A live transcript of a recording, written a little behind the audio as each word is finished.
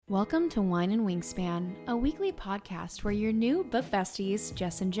Welcome to Wine and Wingspan, a weekly podcast where your new book besties,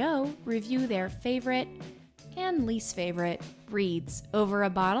 Jess and Joe, review their favorite and least favorite reads over a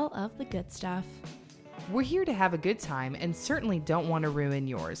bottle of the good stuff. We're here to have a good time and certainly don't want to ruin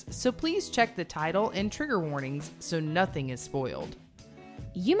yours, so please check the title and trigger warnings so nothing is spoiled.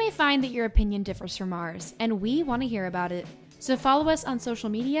 You may find that your opinion differs from ours, and we want to hear about it. So follow us on social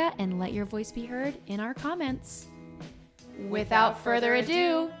media and let your voice be heard in our comments. Without further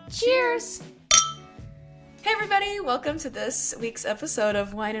ado, cheers! Hey everybody, welcome to this week's episode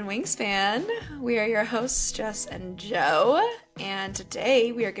of Wine and Wingspan. We are your hosts, Jess and Joe, and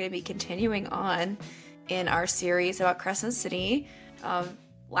today we are going to be continuing on in our series about Crescent City.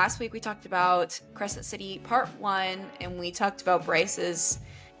 Last week we talked about Crescent City Part 1, and we talked about Bryce's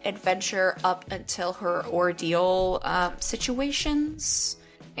adventure up until her ordeal situations,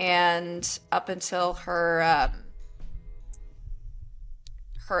 and up until her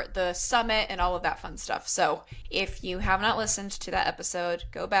the summit and all of that fun stuff. So if you have not listened to that episode,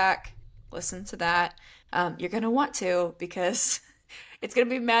 go back, listen to that. You're going to want to, because it's going to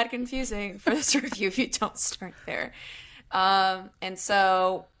be mad confusing for this review if you don't start there. And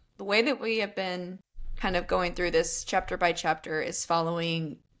so the way that we have been kind of going through this chapter by chapter is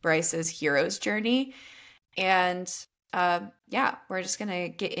following Bryce's hero's journey. And we're just going to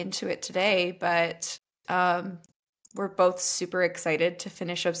get into it today. But we're both super excited to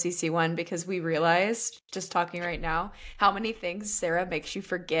finish up CC1 because we realized, just talking right now, how many things Sarah makes you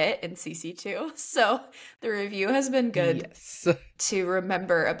forget in CC2. So the review has been good to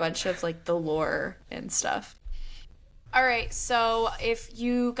remember a bunch of like the lore and stuff. All right, so if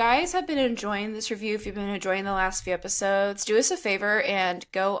you guys have been enjoying this review, if you've been enjoying the last few episodes, do us a favor and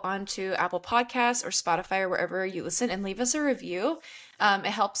go onto Apple Podcasts or Spotify or wherever you listen and leave us a review. It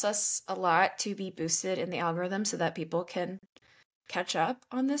helps us a lot to be boosted in the algorithm so that people can catch up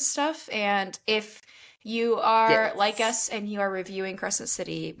on this stuff. And if you are like us and you are reviewing Crescent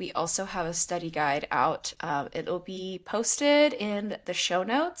City, we also have a study guide out. It'll be posted in the show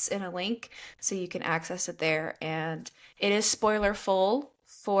notes in a link so you can access it there. And it is spoiler full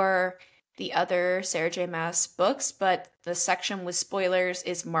for the other Sarah J. Maas books, but the section with spoilers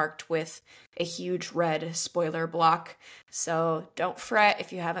is marked with a huge red spoiler block. So don't fret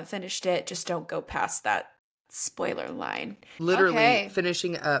if you haven't finished it. Just don't go past that spoiler line. Literally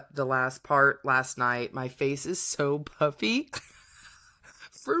finishing up the last part last night. My face is so puffy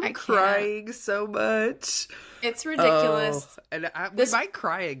from crying so much. It's ridiculous. And we might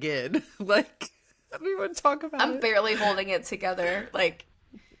cry again. Like, I don't even talk about it. I'm barely holding it together. Like,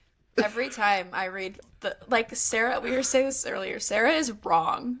 every time I read Sarah, we were saying this earlier, Sarah is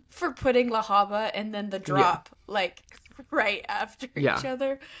wrong for putting La Habra and then the drop, right after each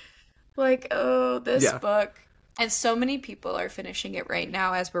other. Like, this book. And so many people are finishing it right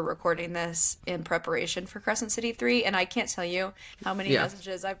now as we're recording this in preparation for Crescent City 3. And I can't tell you how many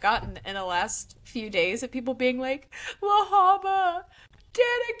messages I've gotten in the last few days of people being like, La Habra,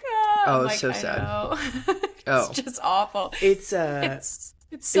 Danica. Oh, it's so sad. It's just awful. It's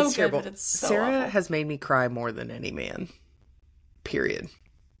so good, terrible. but it's so Sarah awful. has made me cry more than any man. Period.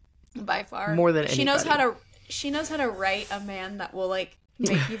 By far. More than anybody. She knows how to write a man that will like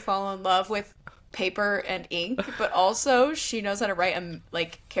make you fall in love with paper and ink, but also she knows how to write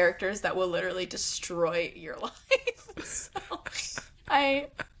characters that will literally destroy your life. So I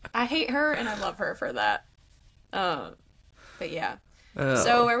hate her and I love her for that. But yeah.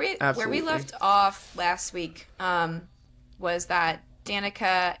 So where we left off last week was that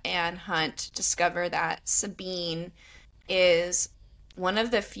Danica and Hunt discover that Sabine is one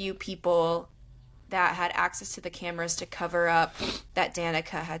of the few people that had access to the cameras to cover up that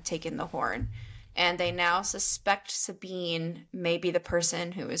Danica had taken the horn. And they now suspect Sabine may be the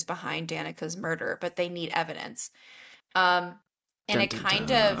person who is behind Danica's murder, but they need evidence. And it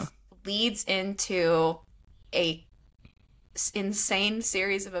kind of leads into a insane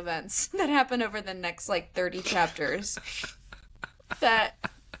series of events that happen over the next 30 chapters that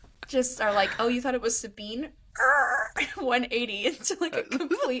just are like, oh, you thought it was Sabine? 180 into a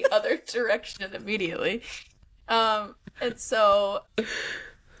complete other direction immediately. And so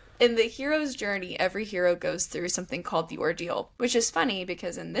in the hero's journey, every hero goes through something called the ordeal, which is funny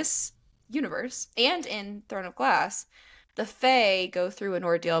because in this universe and in Throne of Glass, the Fae go through an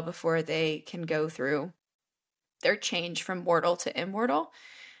ordeal before they can go through their change from mortal to immortal.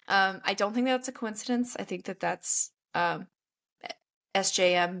 I don't think that's a coincidence. I think that that's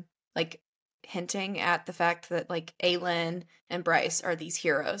SJM hinting at the fact that Aelin and Bryce are these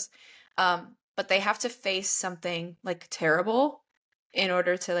heroes. But they have to face something terrible in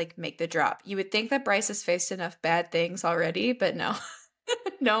order to make the drop. You would think that Bryce has faced enough bad things already, but no.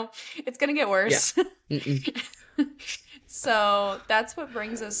 No, it's gonna get worse. Yeah. So that's what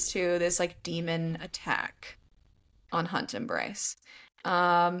brings us to this like demon attack on Hunt and Bryce.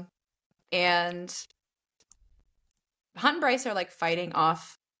 And Hunt and Bryce are like fighting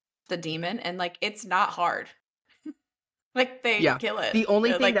off the demon, and like it's not hard. Like they kill it. The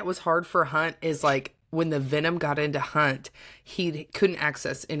only thing like, that was hard for Hunt is like when the venom got into Hunt, he couldn't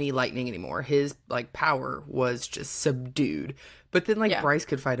access any lightning anymore. His like power was just subdued. But then like Bryce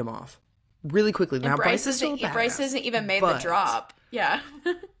could fight him off really quickly. Now Bryce hasn't even made the drop. Yeah.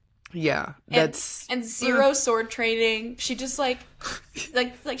 Yeah, that's and zero sword training. She just like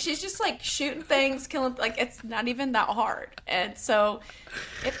she's just like shooting things, killing, like it's not even that hard. And so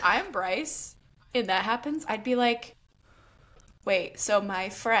if I'm Bryce and that happens, I'd be like, wait, so my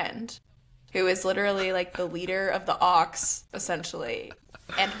friend, who is literally like the leader of the Ox, essentially,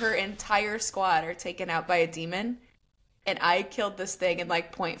 and her entire squad are taken out by a demon, and I killed this thing in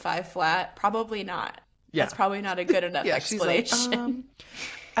like 0.5 flat? Probably not. Yeah. That's probably not a good enough explanation. She's like,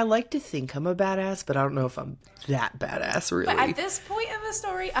 I like to think I'm a badass, but I don't know if I'm that badass, really. But at this point in the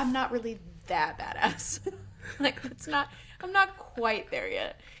story, I'm not really that badass. Like, I'm not quite there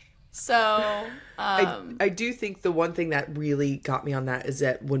yet. So, I do think the one thing that really got me on that is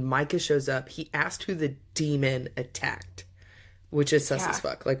that when Micah shows up, he asked who the demon attacked, which is sus as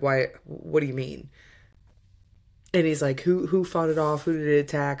fuck. Like, why? What do you mean? And he's like, who fought it off? Who did it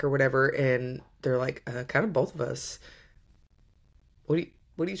attack or whatever? And they're like, kind of both of us. What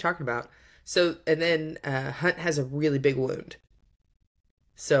are you talking about? So, and then Hunt has a really big wound.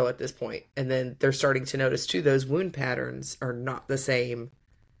 So at this point, and then they're starting to notice too, those wound patterns are not the same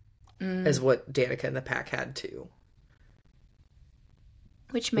as what Danica and the pack had too.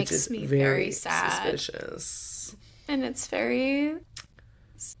 Which makes me very sad. Suspicious. And it's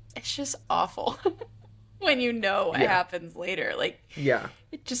just awful when you know what happens later. Like,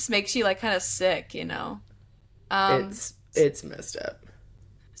 it just makes you like kind of sick, you know? It's messed up.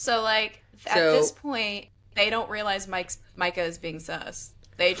 So like at this point, they don't realize Micah is being sus.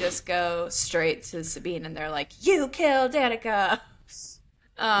 They just go straight to Sabine and they're like, "You killed Danica."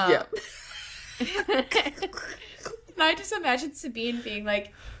 And I just imagine Sabine being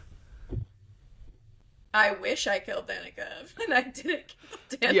like, "I wish I killed Danica, and I didn't kill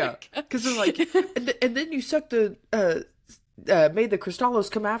Danica." Yeah, because they're like, and then you sucked made the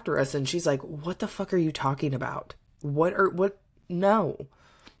Crystallos come after us, and she's like, "What the fuck are you talking about? What? No."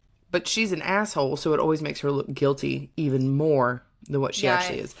 But she's an asshole, so it always makes her look guilty even more than what she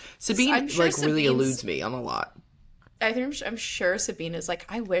actually is. Sabine really eludes me on a lot. I'm sure Sabine is like,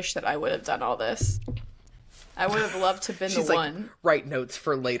 I wish that I would have done all this. I would have loved to have been the one. Write notes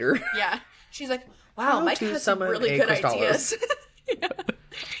for later. Yeah. She's like, wow, Micah has some really good ideas.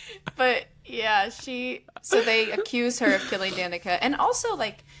 But yeah, so they accuse her of killing Danica. And also,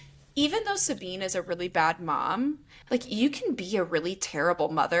 like, even though Sabine is a really bad mom, like, you can be a really terrible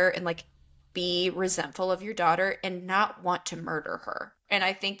mother and, like, be resentful of your daughter and not want to murder her. And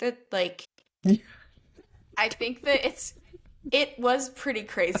I think that, like, it was pretty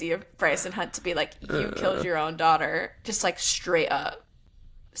crazy of Bryce and Hunt to be like, you killed your own daughter, just, like, straight up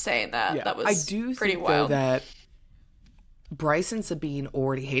saying that. Yeah. That was pretty wild. Though, that Bryce and Sabine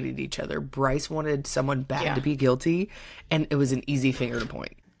already hated each other. Bryce wanted someone bad to be guilty, and it was an easy finger to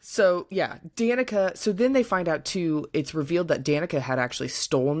point. So, yeah, Danica... So then they find out, too, it's revealed that Danica had actually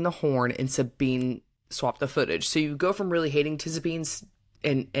stolen the horn and Sabine swapped the footage. So you go from really hating to Sabine's...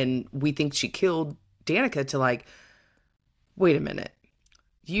 And we think she killed Danica to, like, wait a minute.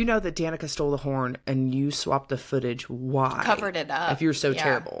 You know that Danica stole the horn and you swapped the footage. Why? Covered it up. If you're so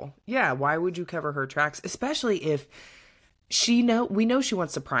terrible. Yeah, why would you cover her tracks? Especially if we know she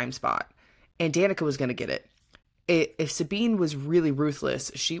wants the prime spot and Danica was going to get it. If Sabine was really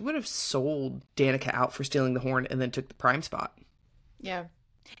ruthless, she would have sold Danica out for stealing the horn and then took the prime spot. Yeah.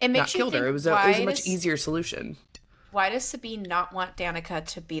 It makes not killed her. It was a much easier solution. Why does Sabine not want Danica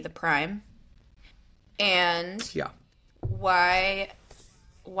to be the prime? And why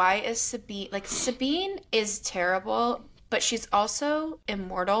is Sabine... Like, Sabine is terrible, but she's also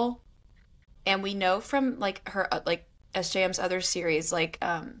immortal. And we know from, like, her, like, SJM's other series, like,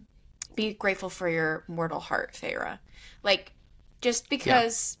 be grateful for your mortal heart, Feyre. Like, just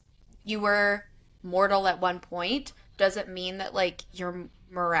because you were mortal at one point doesn't mean that, like, your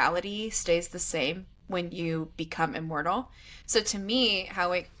morality stays the same when you become immortal. So to me,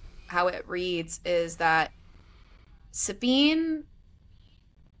 how it reads is that Sabine...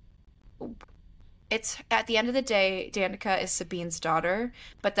 It's at the end of the day, Danica is Sabine's daughter,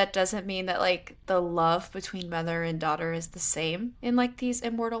 but that doesn't mean that, like, the love between mother and daughter is the same in, like, these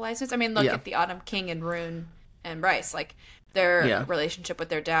immortalizers. I mean, look at the Autumn King and Rune and Bryce. Like, Their relationship with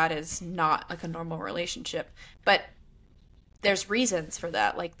their dad is not like a normal relationship. But there's reasons for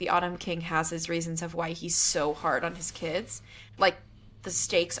that. Like, the Autumn King has his reasons of why he's so hard on his kids. Like, the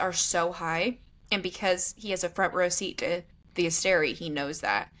stakes are so high. And because he has a front row seat to the Asteri, he knows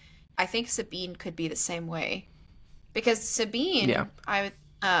that. I think Sabine could be the same way. Because Sabine,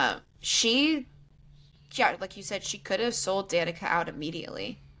 she, like you said, she could have sold Danica out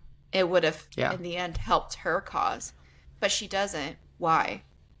immediately. It would have, in the end, helped her cause. But she doesn't. Why?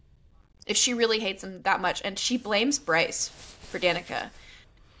 If she really hates him that much, and she blames Bryce for Danica.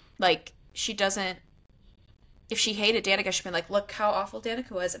 Like, she doesn't... If she hated Danica, she'd be like, look how awful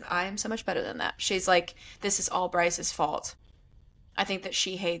Danica was, and I am so much better than that. She's like, this is all Bryce's fault. I think that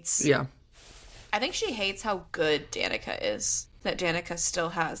she hates... Yeah. I think she hates how good Danica is. That Danica still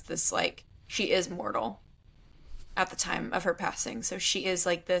has this, like... She is mortal at the time of her passing. So she is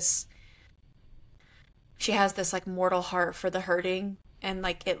like this... She has this, like, mortal heart for the hurting. And,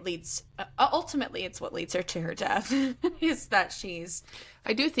 like, it leads... ultimately, it's what leads her to her death. Is that she's...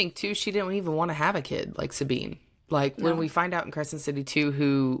 I do think, too, she didn't even want to have a kid like Sabine. Like, when we find out in Crescent City, too,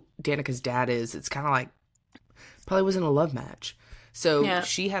 who Danica's dad is, it's kind of like... Probably wasn't a love match. So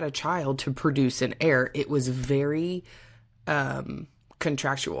she had a child to produce an heir. It was very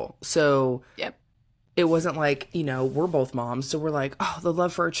contractual. So... Yep. It wasn't like, you know, we're both moms, so we're like, oh, the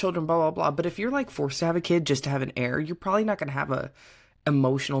love for our children, blah, blah, blah. But if you're, like, forced to have a kid just to have an heir, you're probably not going to have a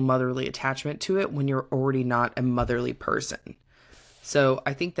emotional motherly attachment to it when you're already not a motherly person. So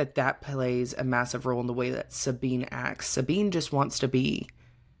I think that that plays a massive role in the way that Sabine acts. Sabine just wants to be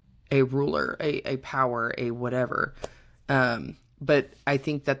a ruler, a power, a whatever. But I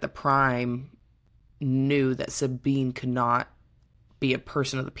think that the Prime knew that Sabine could not be a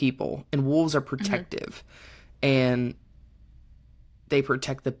person of the people, and wolves are protective, and they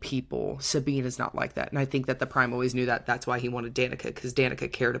protect the people. Sabine is not like that, and I think that the Prime always knew that. That's why he wanted Danica, because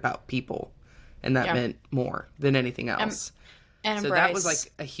Danica cared about people, and that meant more than anything else. And so Bryce. That was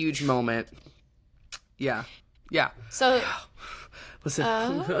like a huge moment. Yeah. So listen,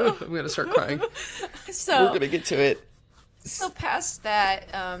 I'm gonna start crying. So we're gonna get to it. So past that,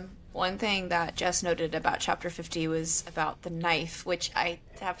 one thing that Jess noted about Chapter 50 was about the knife, which I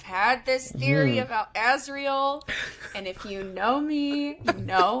have had this theory about Azrael. And if you know me, you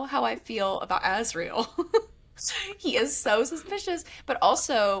know how I feel about Azrael. He is so suspicious. But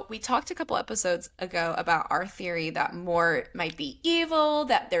also, we talked a couple episodes ago about our theory that Mort might be evil,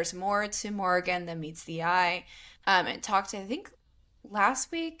 that there's more to Morgan than meets the eye. And talked, I think,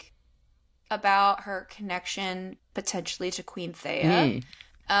 last week about her connection potentially to Queen Thea.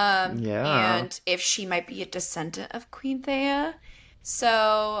 And if she might be a descendant of Queen Thea.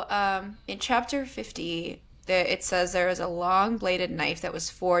 So in Chapter 50, it says there is a long-bladed knife that was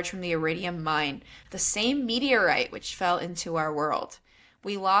forged from the iridium mine, the same meteorite which fell into our world.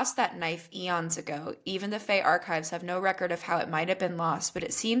 We lost that knife eons ago. Even the Fae archives have no record of how it might have been lost, but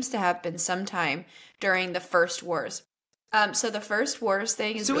it seems to have been sometime during the First Wars. So the First Wars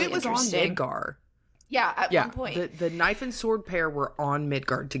thing is really interesting. So it was on Midgar. Yeah, at one point. The knife and sword pair were on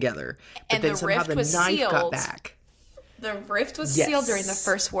Midgard together. But And then the somehow rift the was knife sealed. got back. The rift was sealed during the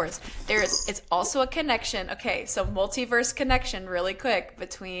First Wars. It's also a connection. Okay, so multiverse connection really quick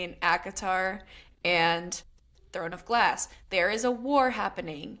between ACOTAR and Throne of Glass. There is a war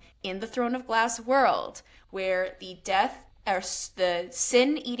happening in the Throne of Glass world where the the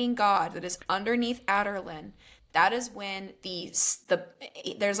sin-eating god that is underneath Adderlin, that is when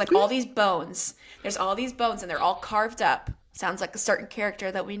there's like all these bones. There's all these bones and they're all carved up. Sounds like a certain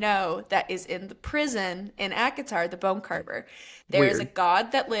character that we know that is in the prison in ACOTAR, the Bone Carver. There is a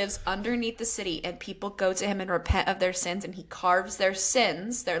god that lives underneath the city, and people go to him and repent of their sins, and he carves their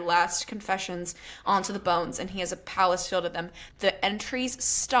sins, their last confessions, onto the bones, and he has a palace filled with them. The entries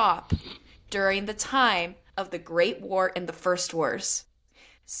stop during the time of the Great War and the First Wars.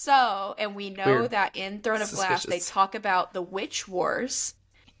 So, and we know that in Throne of Glass, they talk about the Witch Wars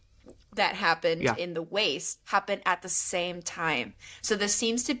that happened in the Waste happened at the same time. So this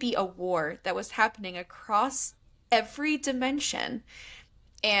seems to be a war that was happening across every dimension.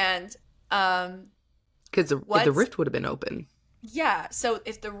 And because the rift would have been open. Yeah, so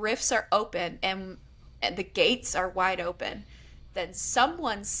if the rifts are open and the gates are wide open, then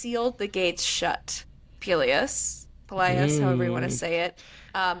someone sealed the gates shut. Peleus, however you want to say it.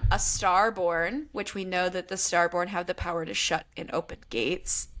 A Starborn, which we know that the Starborn have the power to shut and open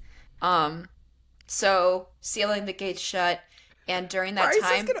gates. So sealing the gates shut, and during that Bryce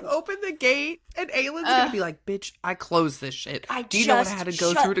time, is gonna open the gate, and Aylin's gonna be like, "Bitch, I closed this shit. Do you know what I had to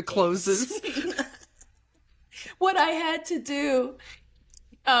go through to close this? What I had to do."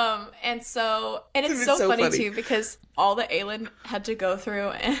 And it's so funny too, because all that Aelin had to go through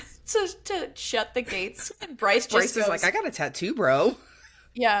and to shut the gates. And Bryce is like, I got a tattoo, bro.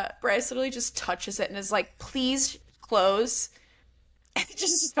 Yeah, Bryce literally just touches it and is like, please close. And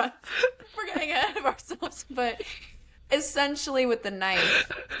just we're getting ahead of ourselves. But essentially with the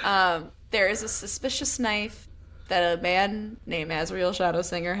knife, there is a suspicious knife that a man named Azriel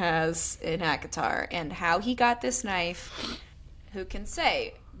Shadowsinger has in ACOTAR. And how he got this knife, who can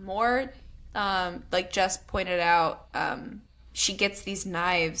say? More, like Jess pointed out, she gets these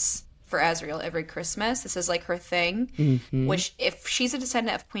knives for Azriel every Christmas. This is like her thing. Which, if she's a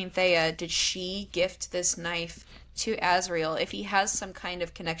descendant of Queen Thea, did she gift this knife to Azriel? If he has some kind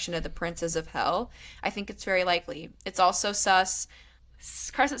of connection to the Princes of Hell, I think it's very likely. It's also sus.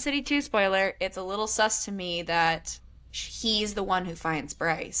 Crescent City 2 spoiler. It's a little sus to me that he's the one who finds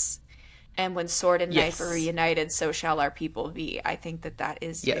Bryce. And when sword and knife are reunited, so shall our people be. I think that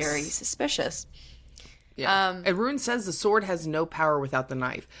is very suspicious. Yeah. And Rune says the sword has no power without the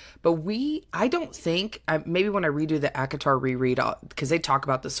knife. But I don't think, maybe when I redo the ACOTAR reread, because they talk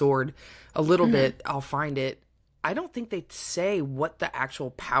about the sword a little bit, I'll find it. I don't think they say what the actual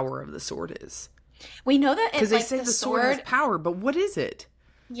power of the sword is. We know that because they say the sword has power, but what is it?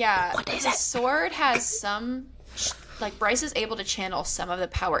 Yeah, what is it? The sword has some, like Bryce is able to channel some of the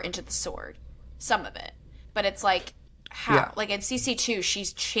power into the sword, some of it, but it's like how, like in CC2, she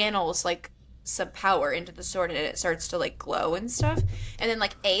channels like some power into the sword and it starts to like glow and stuff, and then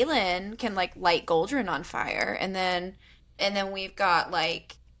like Aelin can like light Goldrun on fire, and then we've got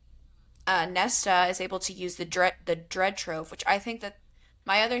like Nesta is able to use the dread trove, which I think that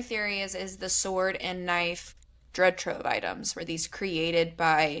my other theory is the sword and knife dread trove items were these created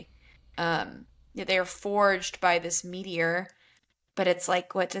by they're forged by this meteor, but it's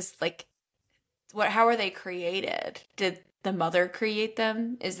like how are they created? Did the mother create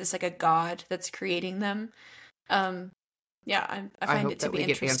them? Is this like a god that's creating them? I find it to be interesting. I hope that we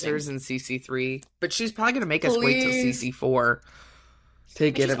get answers in CC3, but she's probably going to make us wait till CC4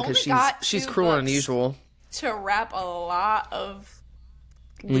 to get them because she's cruel and unusual. To wrap a lot of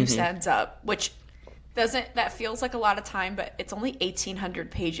loose ends up, which that feels like a lot of time, but it's only 1,800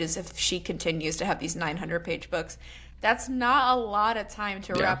 pages if she continues to have these 900-page books. That's not a lot of time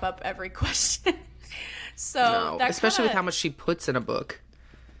to wrap up every question. So no, especially with how much she puts in a book.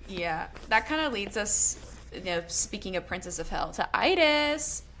 Yeah, that kind of leads us, speaking of Princess of Hell, to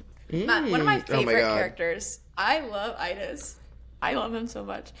Idas. One of my favorite characters. I love Idas. I love him so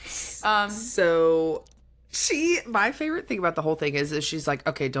much. So my favorite thing about the whole thing is she's like,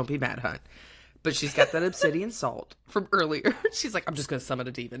 okay, don't be mad, Hunt. But she's got that obsidian salt from earlier. She's like, I'm just going to summon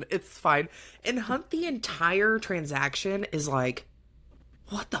a demon. It's fine. And Hunt, the entire transaction is like,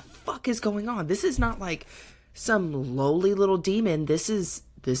 what the fuck is going on? This is not like some lowly little demon.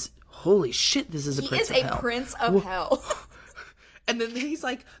 Holy shit, this is a prince of hell. He is a prince of hell. And then he's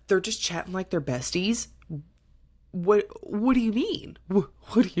like, they're just chatting like they're besties. What do you mean? What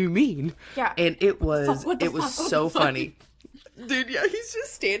do you mean? Yeah. And it was so funny. Dude, yeah, he's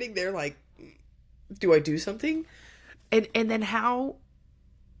just standing there like, do I do something? And then how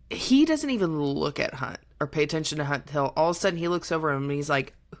he doesn't even look at Hunt or pay attention to Hunt until all of a sudden he looks over him and he's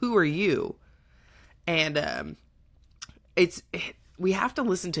like, who are you? And we have to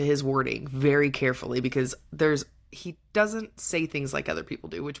listen to his wording very carefully because he doesn't say things like other people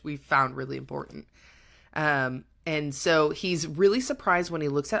do, which we found really important. And so he's really surprised when he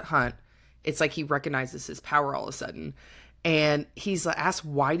looks at Hunt. It's like he recognizes his power all of a sudden. And he's asked,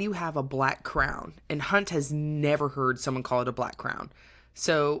 why do you have a black crown? And Hunt has never heard someone call it a black crown.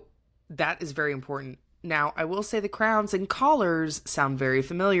 So that is very important. Now, I will say the crowns and collars sound very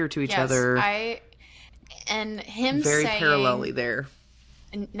familiar to each other. Very parallelly there.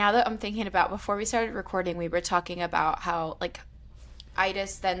 And now that I'm thinking about, before we started recording, we were talking about how, like,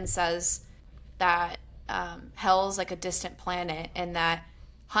 Idas then says that Hell's like a distant planet and that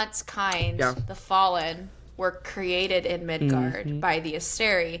Hunt's kind, the Fallen, were created in Midgard by the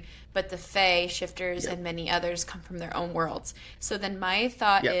Asteri, but the Fae, Shifters, and many others come from their own worlds. So then my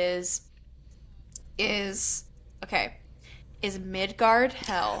thought is Midgard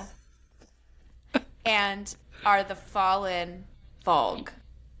Hell? And are the Fallen Volg?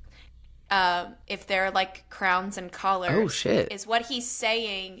 If they're like crowns and collars. Oh, shit. Is what he's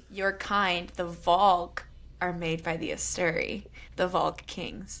saying, your kind, the Volg, are made by the Asteri, the Volg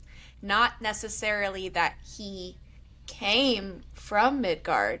kings. Not necessarily that he came from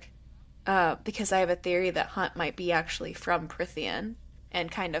Midgard, because I have a theory that Hunt might be actually from Prythian and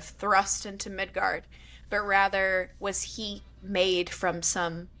kind of thrust into Midgard, but rather was he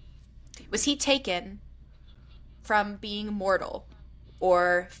taken from being mortal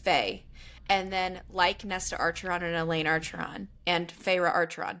or Fae? And then like Nesta Archeron and Elaine Archeron and Feyre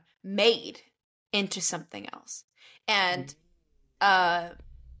Archeron made into something else. And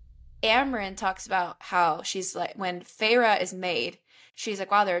Amryn talks about how she's like, when Feyre is made, she's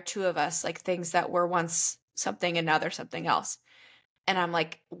like, wow, there are two of us, like things that were once something and now they're something else. And I'm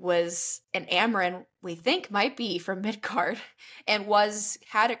like, and Amryn, we think, might be from Midgard and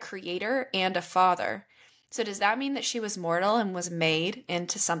had a creator and a father. So does that mean that she was mortal and was made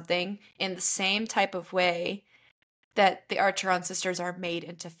into something in the same type of way that the Archeron sisters are made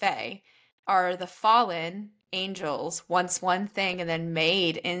into Fae? Are the fallen angels once one thing and then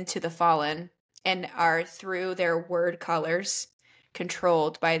made into the fallen and are through their word colors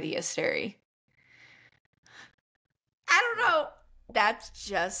controlled by the Asteri? I don't know. That's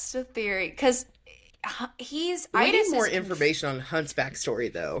just a theory, because we need more information on Hunt's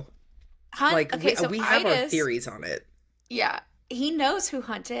backstory, though. We have our theories on it. Yeah, he knows who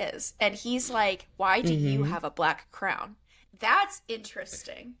Hunt is, and he's like, "Why do you have a black crown?" That's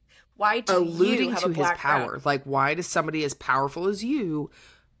interesting. Why do alluding you have to a black his power? crown? Like, why does somebody as powerful as you?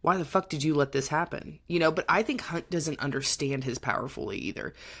 Why the fuck did you let this happen? But I think Hunt doesn't understand his power fully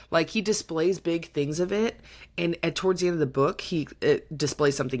either. Like, he displays big things of it, and towards the end of the book, he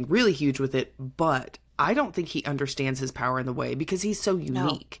displays something really huge with it, but I don't think he understands his power in the way because he's so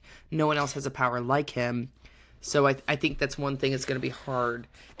unique. No one else has a power like him. So I think that's one thing that's going to be hard.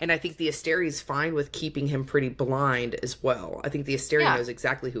 And I think the Asteri is fine with keeping him pretty blind as well. I think the Asteri knows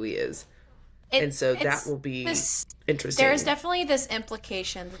exactly who he is. And so that will be interesting. There's definitely this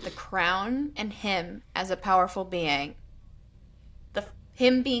implication that the crown and him as a powerful being,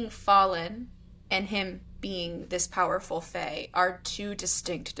 him being fallen and him being this powerful Fae are two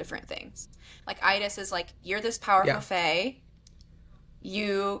distinct different things. Like, Idas is like, you're this powerful Fae.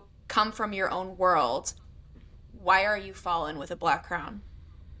 You come from your own world. Why are you fallen with a black crown?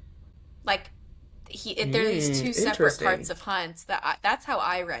 Like, there are these two separate parts of Hunt. That's how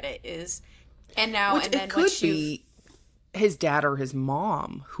I read it. It could be his dad or his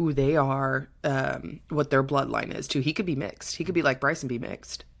mom, who they are, what their bloodline is too. He could be mixed. He could be like Bryce and be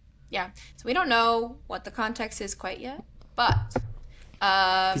mixed. Yeah. So we don't know what the context is quite yet, but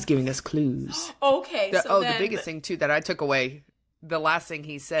he's giving us clues. Okay. The biggest thing too that I took away, the last thing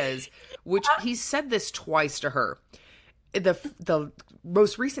he says, which he said this twice to her. The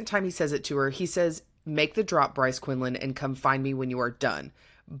most recent time he says it to her, he says, "Make the drop, Bryce Quinlan, and come find me when you are done."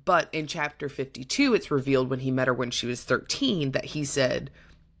 But in chapter 52, it's revealed when he met her when she was 13 that he said,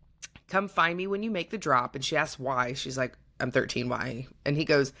 "Come find me when you make the drop." And she asks why. She's like, "I'm 13, why?" And he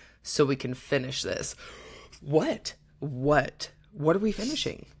goes, "So we can finish this." What are we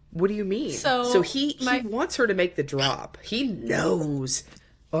finishing? What do you mean? So he wants her to make the drop. He knows.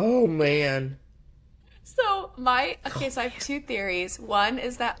 Oh, man. So I have two theories. One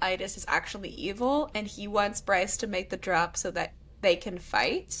is that Idas is actually evil, and he wants Bryce to make the drop so that they can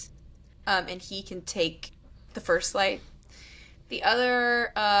fight, and he can take the First Light. The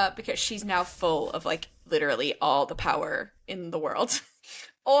other, because she's now full of, like, literally all the power in the world.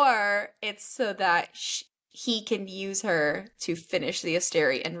 Or it's so that he can use her to finish the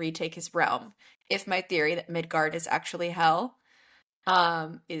Asteri and retake his realm. If my theory that Midgard is actually hell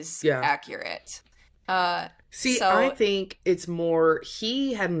is accurate. I think it's more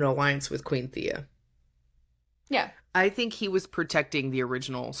he had an alliance with Queen Thea. Yeah. I think he was protecting the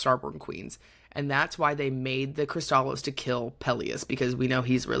original Starborn queens, and that's why they made the Crystallos to kill Peleus, because we know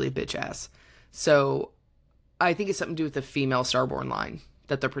he's really a bitch ass. So I think it's something to do with the female Starborn line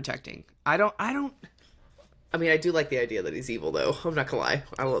that they're protecting. I mean, I do like the idea that he's evil, though. I'm not gonna lie.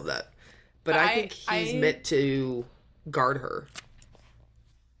 I love that. But I think he's meant to guard her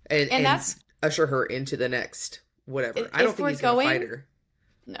and usher her into the next whatever. I don't think he's gonna fight her.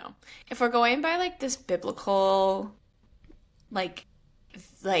 No. If we're going by, like, this biblical, like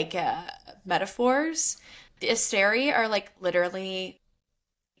metaphors, the Asteri are, like, literally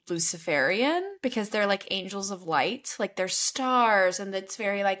Luciferian, because they're, like, angels of light. Like, they're stars, and it's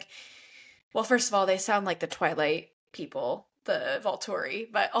very, like, well, first of all, they sound like the Twilight people, the Volturi,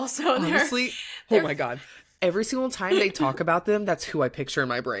 but also honestly, oh my god. Every single time they talk about them, that's who I picture in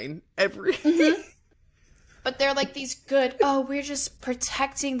my brain. But they're like these good, we're just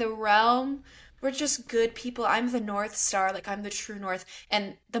protecting the realm. We're just good people. I'm the North Star, like, I'm the true North.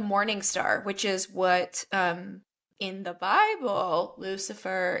 And the Morning Star, which is what, in the Bible,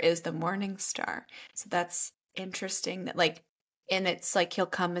 Lucifer is the Morning Star. So that's interesting that, like, and it's like he'll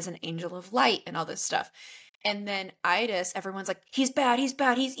come as an angel of light and all this stuff. And then Idas, everyone's like, he's bad,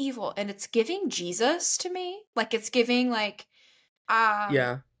 he's evil. And it's giving Jesus to me. Like, it's giving, like,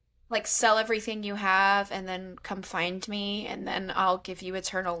 like sell everything you have and then come find me and then I'll give you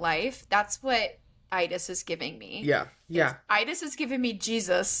eternal life. That's what Idis is giving me. Yeah. Yeah. Idis is giving me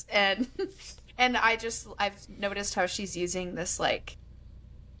Jesus, and I've noticed how she's using this like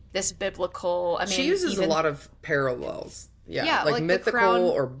this biblical, I mean, she uses a lot of parallels. Yeah, like mythical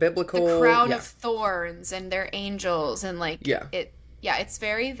or biblical. The crown of thorns and their angels and like it's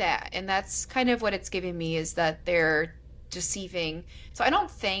very that, and that's kind of what it's giving me, is that they're deceiving. So I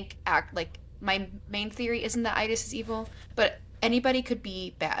don't think my main theory isn't that Idis is evil, but anybody could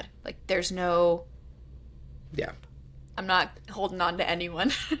be bad. Like there's no I'm not holding on to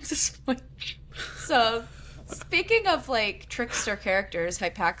anyone at this point. So speaking of like trickster characters,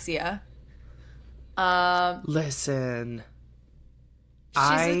 Hypaxia. Listen, she's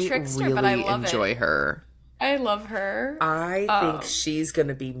a trickster, really but I love enjoy her. I love her. I think she's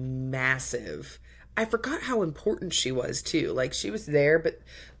gonna be massive. I forgot how important she was too. Like she was there, but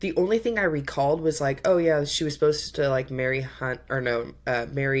the only thing I recalled was like, oh yeah, she was supposed to like marry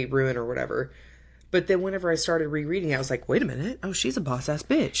Ruin or whatever. But then whenever I started rereading it, I was like, wait a minute. Oh, she's a boss ass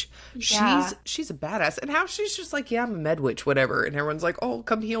bitch. Yeah. She's a badass. And how she's just like, yeah, I'm a med witch, whatever. And everyone's like, oh,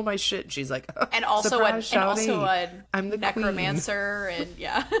 come heal my shit. And she's like, oh, and also a I'm the necromancer queen. And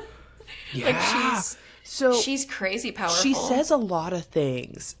yeah. Yeah. Like she's crazy powerful. She says a lot of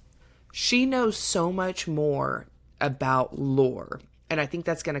things. She knows so much more about lore. And I think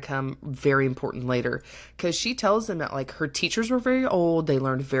that's going to come very important later, because she tells them that like her teachers were very old. They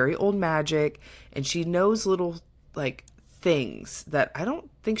learned very old magic, and she knows little like things that I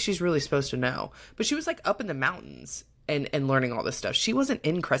don't think she's really supposed to know. But she was like up in the mountains and learning all this stuff. She wasn't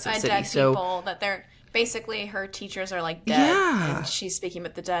in Crescent City. Dead people that they're basically, her teachers are like dead. Yeah. And she's speaking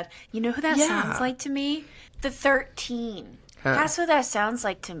with the dead. You know who that sounds like to me? The 13. Huh. That's what that sounds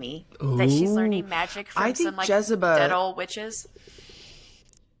like to me. Ooh. That she's learning magic from some like dead old witches.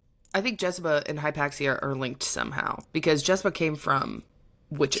 I think Jezebel and Hypaxia are linked somehow, because Jezebel came from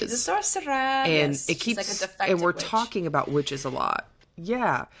witches. She's a sorcerer. And yes. it keeps, like a defective and we're witch. talking about witches a lot.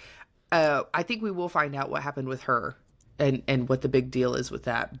 Yeah. I think we will find out what happened with her and what the big deal is with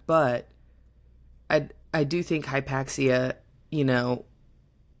that. But I do think Hypaxia,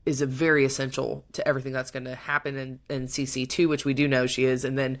 is a very essential to everything that's going to happen in CC2, which we do know she is.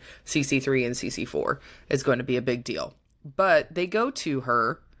 And then CC3 and CC4 is going to be a big deal. But they go to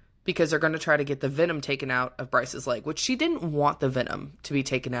her because they're going to try to get the venom taken out of Bryce's leg, which she didn't want the venom to be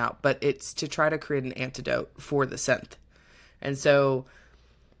taken out, but it's to try to create an antidote for the synth. And so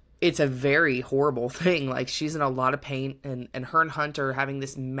it's a very horrible thing. Like, she's in a lot of pain, and her and Hunt are having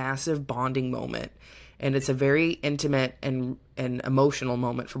this massive bonding moment. And it's a very intimate and emotional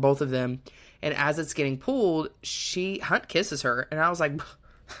moment for both of them. And as it's getting pulled, Hunt kisses her. And I was like,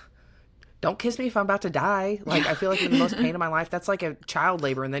 don't kiss me if I'm about to die. Like, I feel like I'm in the most pain of my life. That's like a child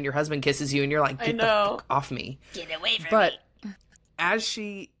labor, and then your husband kisses you, and you're like, get the fuck off me. Get away from me. But as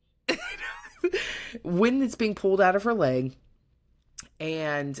she, when it's being pulled out of her leg,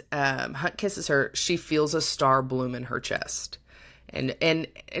 and Hunt kisses her, she feels a star bloom in her chest. And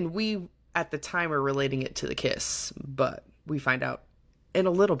we, at the time, are relating it to the kiss, but we find out in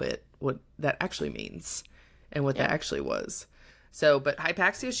a little bit what that actually means and what that actually was. So, but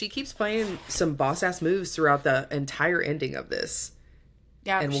Hypaxia, she keeps playing some boss-ass moves throughout the entire ending of this.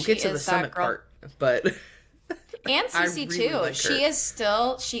 Yeah, and we'll get to the summit part, but... And CC really too. like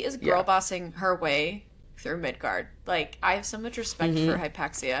She is girl bossing her way through Midgard. Like, I have so much respect for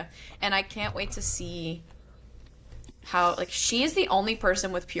Hypaxia, and I can't wait to see how, like, she is the only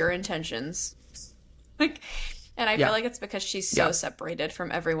person with pure intentions. Like, and I feel like it's because she's so separated from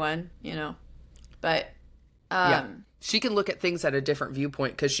everyone, But, she can look at things at a different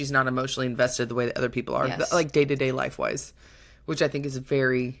viewpoint because she's not emotionally invested the way that other people are, yes. like day-to-day life-wise, which I think is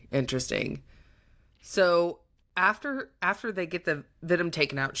very interesting. So after they get the venom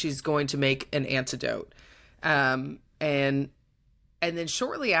taken out, she's going to make an antidote. And then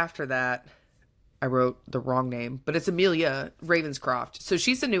shortly after that, I wrote the wrong name, but it's Amelia Ravenscroft. So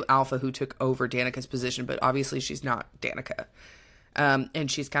she's the new alpha who took over Danica's position, but obviously she's not Danica.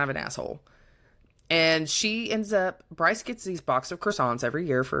 And she's kind of an asshole. And she ends up, Bryce gets these box of croissants every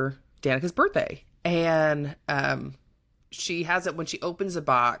year for Danica's birthday. And she has it, when she opens the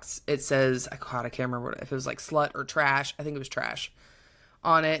box, it says, I can't remember if it was like slut or trash. I think it was trash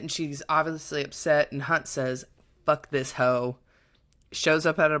on it. And she's obviously upset. And Hunt says, fuck this hoe. Shows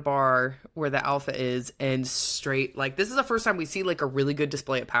up at a bar where the alpha is, and straight, like, this is the first time we see like a really good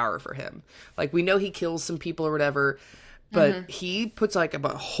display of power for him. Like, we know he kills some people or whatever, but he puts like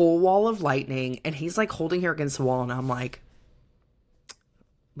a whole wall of lightning, and he's like holding her against the wall, and I'm like,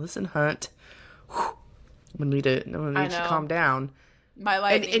 listen, Hunt, I'm gonna need to calm down. My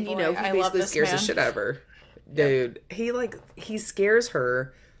lightning and boy. you know, he I love basically this scares man. the shit out of her. Dude, he scares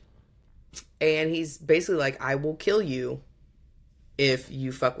her, and he's basically like, I will kill you if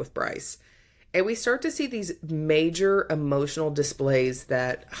you fuck with Bryce. And we start to see these major emotional displays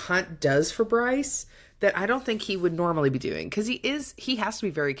that Hunt does for Bryce that I don't think he would normally be doing. Because he has to be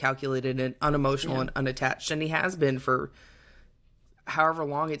very calculated and unemotional and unattached. And he has been for however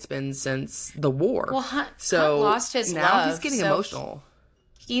long it's been since the war. Well, Hunt so lost his now love, he's getting so emotional.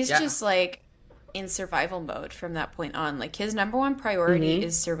 He's just like in survival mode from that point on. Like his number one priority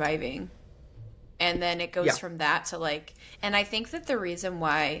is surviving. And then it goes from that to like, and I think that the reason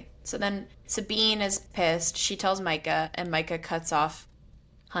why, so then Sabine is pissed. She tells Micah, and Micah cuts off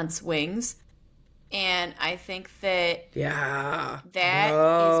Hunt's wings. And I think that I think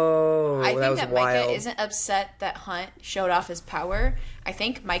that Micah isn't upset that Hunt showed off his power. I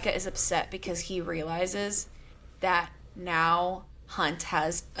think Micah is upset because he realizes that now Hunt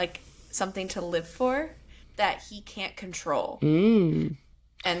has like something to live for that he can't control.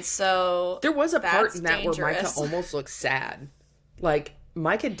 And so there was a part in that dangerous. where Micah almost looked sad. Like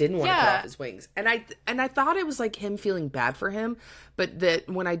Micah didn't want to cut off his wings. And I thought it was like him feeling bad for him, but that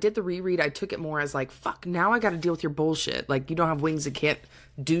when I did the reread, I took it more as like, fuck, now I got to deal with your bullshit. Like you don't have wings and can't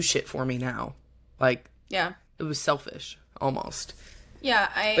do shit for me now. Like it was selfish almost. Yeah,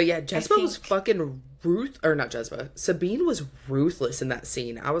 But yeah, Jezebel was fucking Sabine was ruthless in that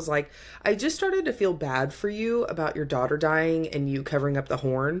scene. I was like, I just started to feel bad for you about your daughter dying and you covering up the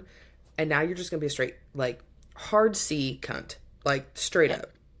horn, and now you're just gonna be a straight, like, hard C cunt. Like, straight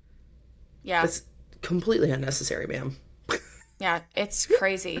up. Yeah. That's completely unnecessary, ma'am. Yeah, it's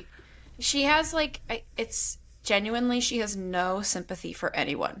crazy. She has, like, it's genuinely, she has no sympathy for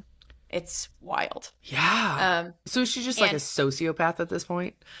anyone. It's wild. Yeah. So is she just like a sociopath at this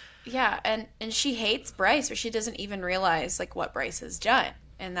point? Yeah, and she hates Bryce, but she doesn't even realize like what Bryce has done.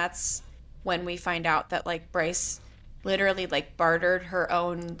 And that's when we find out that like Bryce literally like bartered her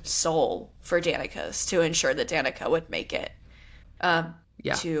own soul for Danica's to ensure that Danica would make it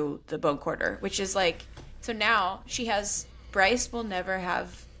to the Bone Quarter, which is like, so now Bryce will never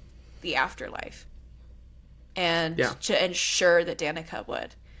have the afterlife. And to ensure that Danica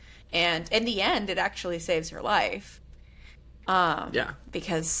would. And in the end, it actually saves her life.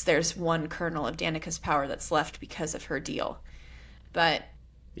 Because there's one kernel of Danica's power that's left because of her deal. But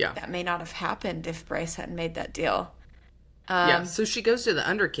that may not have happened if Bryce hadn't made that deal. So she goes to the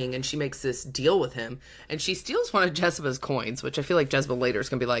Underking and she makes this deal with him. And she steals one of Jezebel's coins, which I feel like Jezebel later is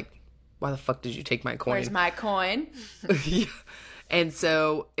going to be like, why the fuck did you take my coin? Where's my coin? And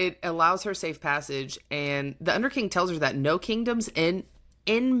so it allows her safe passage. And the Underking tells her that no kingdoms in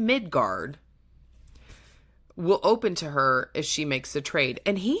Midgard will open to her if she makes the trade.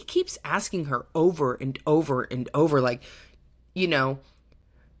 And he keeps asking her over and over and over, like, you know,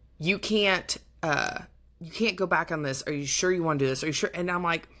 you can't go back on this. Are you sure you want to do this? Are you sure? And I'm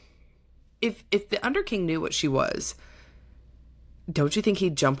like, if the Underking knew what she was, don't you think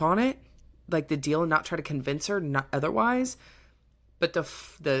he'd jump on it? Like the deal and not try to convince her not otherwise? But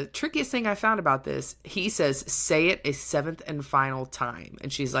the trickiest thing I found about this, he says, say it a seventh and final time.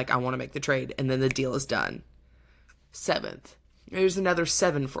 And she's like, I want to make the trade. And then the deal is done. Seventh. There's another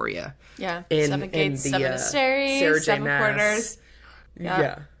 7 for you. Yeah. 7 gates, 7 Asteries, 7 quarters.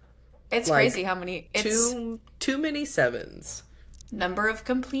 Yeah. It's like, crazy how many. It's too many 7s. Number of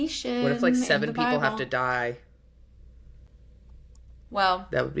completion. What if like 7 people have to die? Well,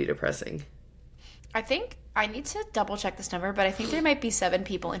 that would be depressing. I think I need to double check this number, but I think there might be 7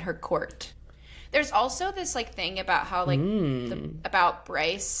 people in her court. There's also this like thing about how like about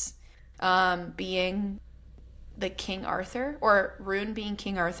Bryce being the King Arthur, or Rune being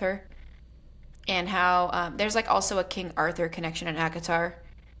King Arthur, and how there's like also a King Arthur connection in ACOTAR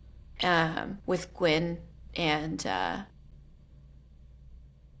with Gwyn and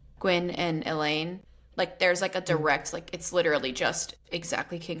Elaine. Like there's like a direct, like it's literally just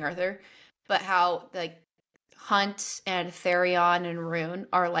exactly King Arthur, but how like Hunt and Therion and Rune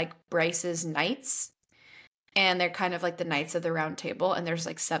are like Bryce's knights, and they're kind of like the knights of the Round Table, and there's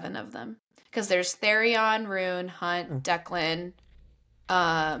like 7 of them. Because there's Therion, Rune, Hunt, Declan.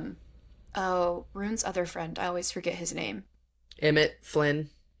 Rune's other friend. I always forget his name. Emmett, Flynn,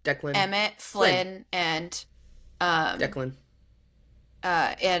 Declan. Emmett, Flynn. And Declan.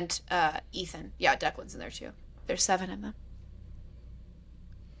 And Ethan. Yeah, Declan's in there too. There's 7 of them.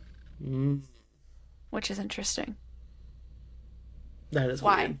 Which is interesting. That is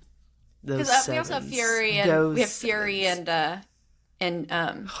why. Weird. Because we also have Fury and we have Fury and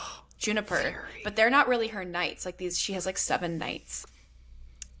Juniper, Fury. But they're not really her knights. Like these, she has like 7 knights.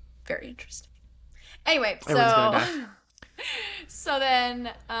 Very interesting. Anyway, So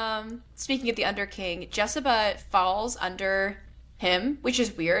then, speaking of the Underking, Jessica falls under him, which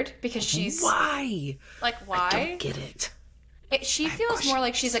is weird because she's... Why? Like, why? I don't get it. She feels more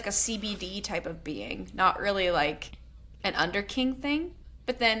like she's like a CBD type of being, not really like an Underking thing.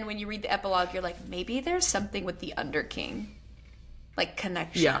 But then when you read the epilogue, you're like, maybe there's something with the Underking, like,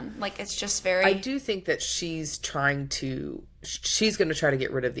 connection. Yeah. Like, it's just very... I do think that she's going to try to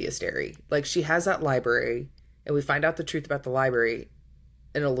get rid of the Asteri. Like, she has that library, and we find out the truth about the library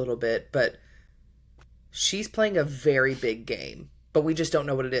in a little bit, but she's playing a very big game. But we just don't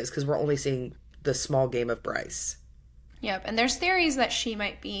know what it is, because we're only seeing the small game of Bryce. Yep, and there's theories that she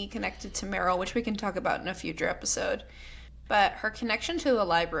might be connected to Meryl, which we can talk about in a future episode. But her connection to the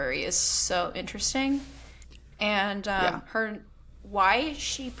library is so interesting. And why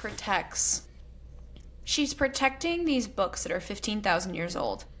she's protecting these books that are 15,000 years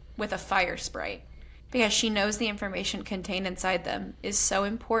old with a fire sprite. Because she knows the information contained inside them is so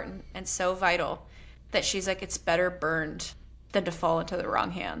important and so vital that she's like, it's better burned than to fall into the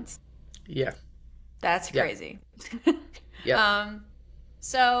wrong hands. Yeah. That's crazy. Yeah.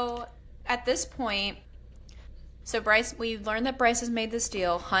 So at this point, Bryce, we learned that Bryce has made this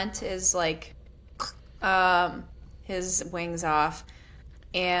deal. Hunt is like, his wings off,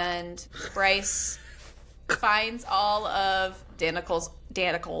 and Bryce finds all of Danica's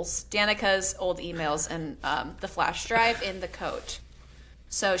old emails and the flash drive in the coat.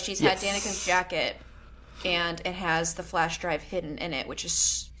 So she's had Danica's jacket, and it has the flash drive hidden in it, which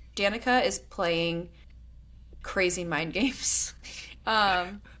is Danica is playing crazy mind games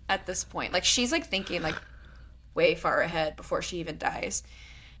at this point. Like, she's like thinking like way far ahead before she even dies.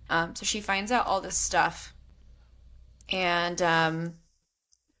 So she finds out all this stuff, and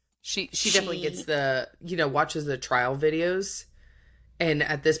she definitely gets watches the trial videos, and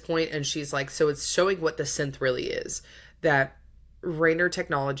at this point, and she's like, so it's showing what the synth really is, that Raynor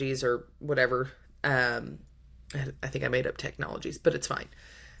Technologies or whatever, I think I made up technologies, but it's fine,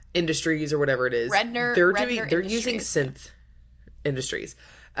 Industries or whatever it is, they're using synth industries,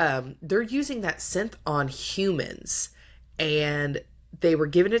 they're using that synth on humans, and they were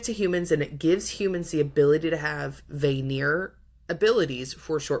giving it to humans, and it gives humans the ability to have Vanir abilities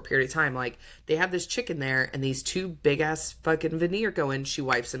for a short period of time. Like, they have this chick in there, and these two big ass fucking Vanir go in, she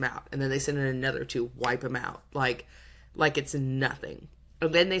wipes them out, and then they send in another two, wipe them out, like it's nothing.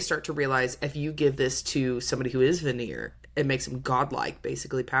 And then they start to realize, if you give this to somebody who is Vanir, it makes them godlike,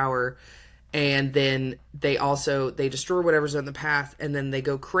 basically power. And then they destroy whatever's on the path, and then they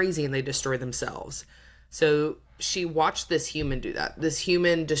go crazy and they destroy themselves. So she watched this human do that. This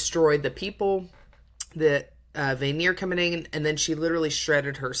human destroyed the people that Vanir coming in, and then she literally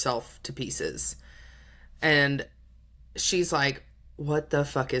shredded herself to pieces. And she's like, what the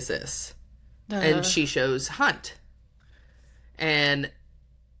fuck is this? And she shows Hunt. And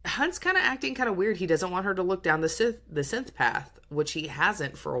Hunt's kind of acting kind of weird. He doesn't want her to look down the synth path, which he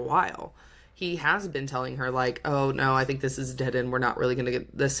hasn't for a while. He has been telling her, like, oh, no, I think this is dead end. We're not really going to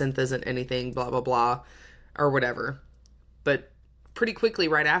get... The synth isn't anything, blah, blah, blah, or whatever. But pretty quickly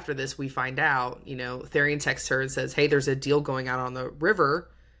right after this, we find out, Therian texts her and says, hey, there's a deal going on the river,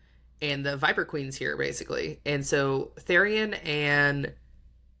 and the Viper Queen's here, basically. And so Therian and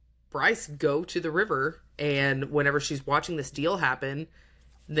Bryce go to the river, and whenever she's watching this deal happen,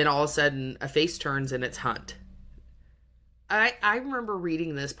 then all of a sudden a face turns and it's Hunt. I remember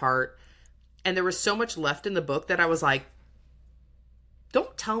reading this part, and there was so much left in the book that I was like,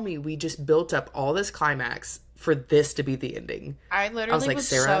 don't tell me we just built up all this climax for this to be the ending. I literally was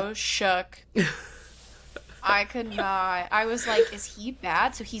so shook. I could not. I was like, is he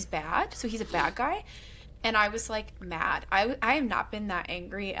bad? So he's bad? So he's a bad guy? And I was like, mad. I have not been that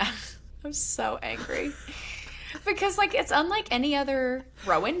angry. I'm so angry. Because, like, it's unlike any other...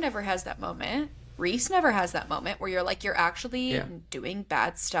 Rowan never has that moment. Reese never has that moment where you're like, you're actually doing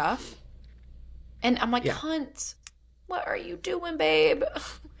bad stuff. And I'm like, Hunt, what are you doing, babe?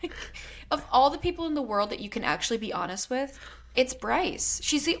 Of all the people in the world that you can actually be honest with, it's Bryce.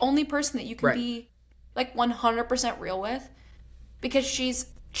 She's the only person that you can be, like, 100% real with. Because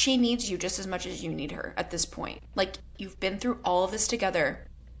she needs you just as much as you need her at this point. Like, you've been through all of this together.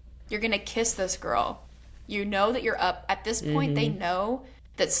 You're gonna kiss this girl. You know that you're up. At this point, they know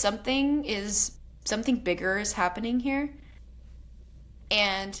that something bigger is happening here.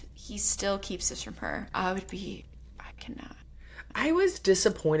 And he still keeps this from her. I cannot. I was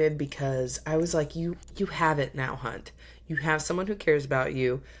disappointed because I was like, you have it now, Hunt. You have someone who cares about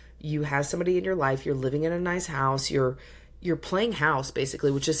you. You have somebody in your life. You're living in a nice house. You're playing house,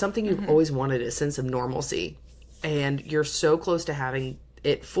 basically, which is something you've always wanted, a sense of normalcy. And you're so close to having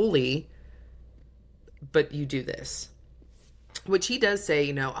it fully, but you do this. Which he does say,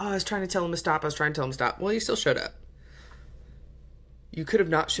 you know, oh, I was trying to tell him to stop. I was trying to tell him to stop. Well, you still showed up. You could have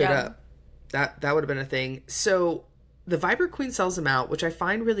not showed up. That would have been a thing. So the Viper Queen sells him out, which I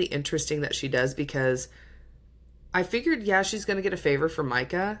find really interesting that she does, because I figured, yeah, she's going to get a favor from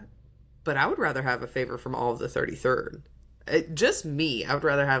Micah, but I would rather have a favor from all of the 33rd. Just me. I would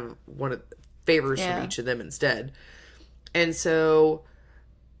rather have one of favors from each of them instead. And so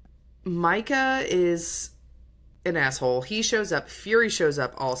Micah is an asshole. He shows up. Fury shows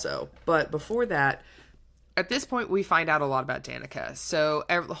up also. But before that, at this point, we find out a lot about Danica. So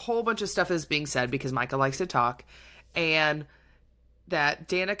a whole bunch of stuff is being said because Micah likes to talk. And that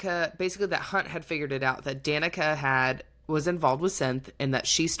Danica, basically that Hunt had figured it out, that Danica was involved with synth and that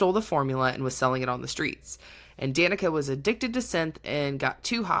she stole the formula and was selling it on the streets. And Danica was addicted to synth and got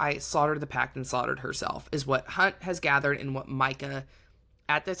too high, slaughtered the pact, and slaughtered herself, is what Hunt has gathered and what Micah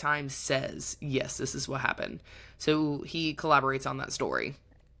at the time says, yes, this is what happened. So he collaborates on that story.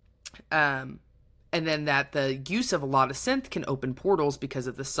 And then that the use of a lot of synth can open portals because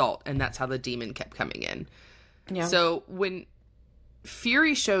of the salt, and that's how the demon kept coming in. Yeah. So when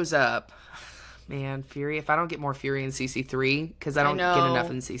Fury shows up, man, Fury, if I don't get more Fury in CC3, because I don't get enough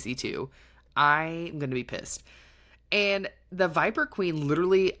in CC2, I'm going to be pissed. And the Viper Queen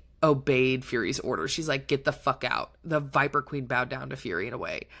literally obeyed Fury's order. She's like, get the fuck out. The Viper Queen bowed down to Fury in a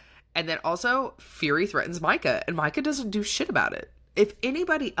way. And then also, Fury threatens Micah, and Micah doesn't do shit about it. If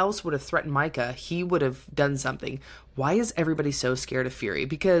anybody else would have threatened Micah, he would have done something. Why is everybody so scared of Fury?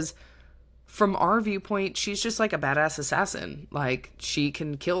 Because from our viewpoint, she's just like a badass assassin. Like, she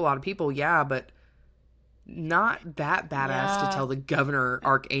can kill a lot of people, yeah, but not that badass to tell the governor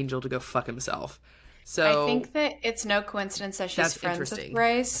Archangel to go fuck himself. So I think that it's no coincidence that she's friends with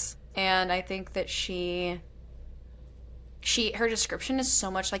Bryce, and I think that her description is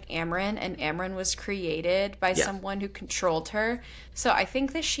so much like Amryn, and Amryn was created by someone who controlled her. So I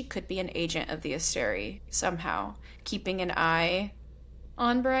think that she could be an agent of the Asteri somehow, keeping an eye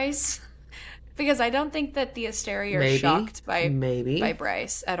on Bryce. Because I don't think that the Asteri are shocked by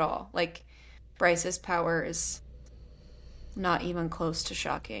Bryce at all. Like, Bryce's power is not even close to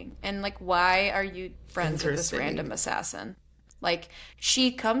shocking. And, like, why are you friends with this random assassin? Like,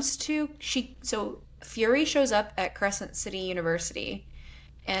 so Fury shows up at Crescent City University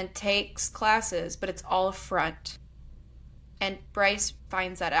and takes classes, but it's all a front. And Bryce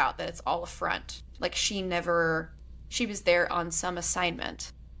finds that out, that it's all a front. Like, she was there on some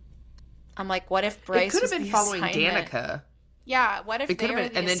assignment. I'm like, what if Bryce was the assignment? It could have been following Danica. Yeah, what if they were the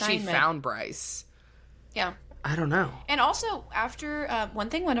assignment? And then she found Bryce. Yeah. I don't know. And also, after, one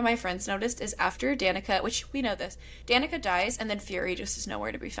thing one of my friends noticed is after Danica, which we know this, Danica dies, and then Fury just is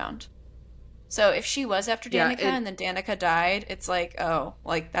nowhere to be found. So if she was after Danica and then Danica died, it's like, oh,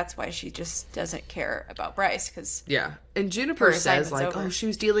 like, that's why she just doesn't care about Bryce, because and Juniper says, like, oh, she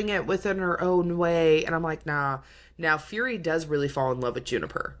was dealing it within her own way, and I'm like, nah. Now, Fury does really fall in love with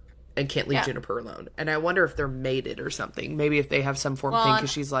Juniper and can't leave Juniper alone. And I wonder if they're mated or something. Maybe if they have some form of thing, because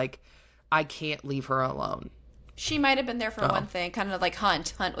she's like, I can't leave her alone. She might have been there for one thing, kind of like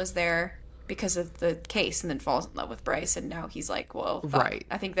Hunt. Hunt was there because of the case and then falls in love with Bryce, and now he's like, well, fuck. Right.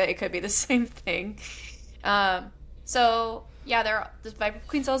 I think that it could be the same thing. So, yeah, the Viper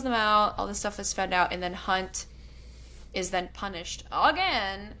Queen sells them out, all this stuff is found out, and then Hunt is then punished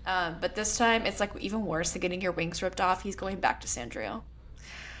again. But this time, it's like even worse than getting your wings ripped off. He's going back to Sandriel.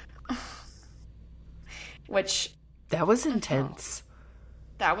 Which... That was intense.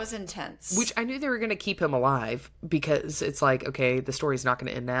 That was intense. Which I knew they were going to keep him alive, because it's like, okay, the story's not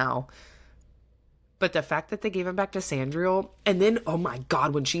going to end now. But the fact that they gave him back to Sandriel, and then, oh my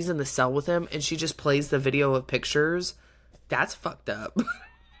god, when she's in the cell with him and she just plays the video of pictures, that's fucked up.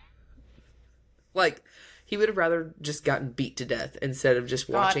 Like, he would have rather just gotten beat to death instead of just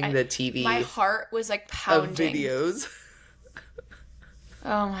watching the TV. My heart was like pounding. Of videos.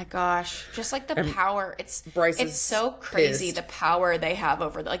 Oh my gosh. Just like the power. It's so crazy, pissed. The power they have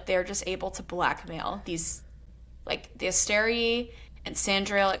over, like, they're just able to blackmail these, like, the Asteri and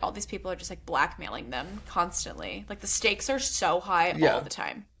Sandriel, like, all these people are just, like, blackmailing them constantly. Like, the stakes are so high all the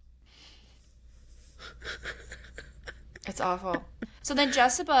time. It's awful. So then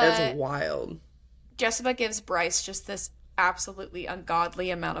Jessica... That's wild. Jessica gives Bryce just this absolutely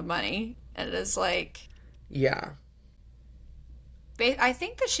ungodly amount of money. And it is like... Yeah. I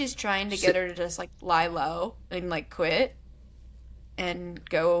think that she's trying to get her to just, like, lie low and, like, quit and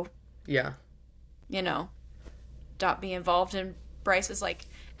go... Yeah. You know, not be involved in... Bryce is like,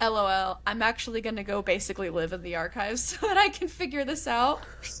 LOL, I'm actually going to go basically live in the archives so that I can figure this out.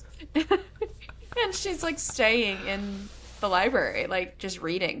 And she's, like, staying in the library, like just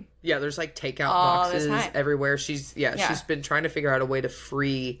reading. Yeah, there's like takeout all boxes everywhere. She's been trying to figure out a way to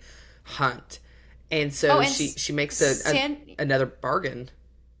free Hunt. And so and she makes another bargain.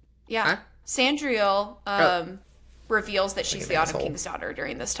 Yeah. Huh? Sandriel reveals that she's the Autumn King's daughter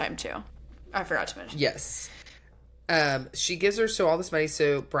during this time too. I forgot to mention. Yes. She gives her all this money.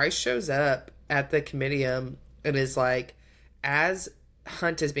 So Bryce shows up at the comitium and is like, as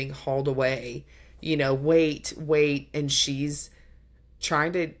Hunt is being hauled away, wait. And she's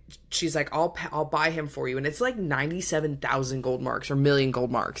like, I'll buy him for you. And it's like 97,000 gold marks or million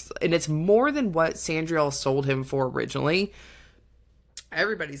gold marks. And it's more than what Sandriel sold him for originally.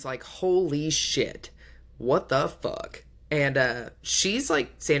 Everybody's like, holy shit, what the fuck? And she's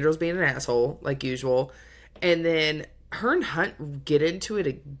like, Sandriel's being an asshole, like usual. And then her and Hunt get into it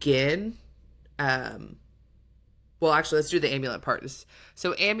again. Well, actually, let's do the amulet part.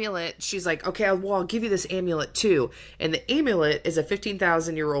 So amulet, she's like, okay, I'll give you this amulet too. And the amulet is a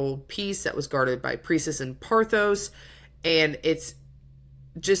 15,000-year-old piece that was guarded by Priestess in Parthos. And it's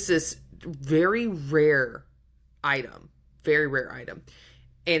just this very rare item. Very rare item.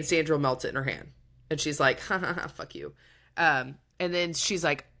 And Sandra melts it in her hand. And she's like, ha ha ha, fuck you. And then she's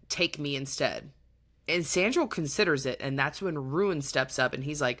like, take me instead. And Sandra considers it. And that's when Ruin steps up and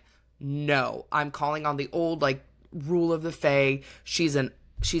he's like, no, I'm calling on the old, like, rule of the Fae. She's a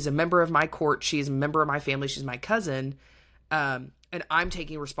member of my court. She's a member of my family. She's my cousin. And I'm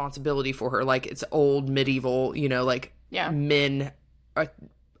taking responsibility for her. Like, it's old medieval, men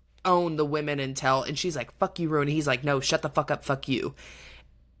own the women until, and she's like, fuck you, Ruin. He's like, no, shut the fuck up. Fuck you.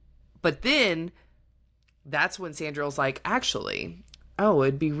 But then that's when Sandriel's like, actually,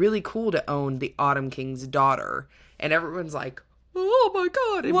 it'd be really cool to own the Autumn King's daughter. And everyone's like, oh my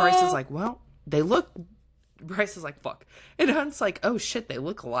God. And Bryce is like, well, Bryce is like, fuck. And Hunt's like, oh shit, they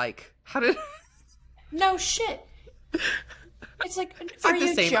look alike. How did... No shit. It's like, it's like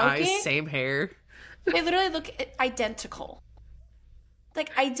the same joking? Eyes, same hair. They literally look identical.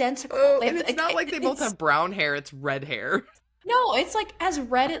 Like, identical. Oh, and it's not like they both have brown hair, it's red hair. No, it's like as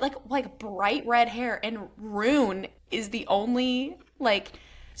red, like bright red hair, and Rune is the only, like...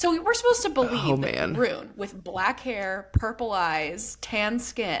 So we're supposed to believe that Rune, with black hair, purple eyes, tan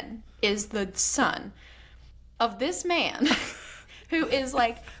skin, is the son of this man who is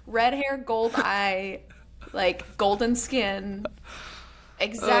like red hair, gold eye, like golden skin.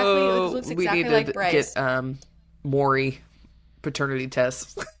 Exactly. Looks exactly like Bryce. Get Maury paternity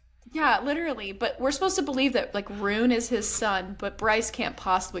tests. Yeah, literally. But we're supposed to believe that like Rune is his son, but Bryce can't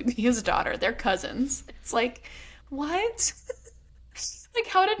possibly be his daughter. They're cousins. It's like, what? Like,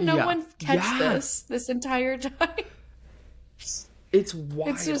 how did no one catch this entire time? It's wild.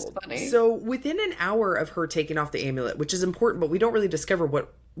 It's just funny. So within an hour of her taking off the amulet, which is important, but we don't really discover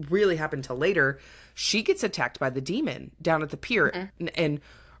what really happened till later, she gets attacked by the demon down at the pier. And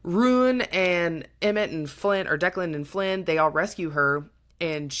Rune and Emmett and Flynn, or Declan and Flynn, they all rescue her.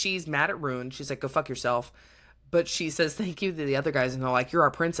 And she's mad at Rune. She's like, go fuck yourself. But she says thank you to the other guys. And they're like, you're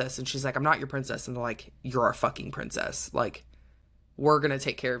our princess. And she's like, I'm not your princess. And they're like, you're our fucking princess. Like, we're going to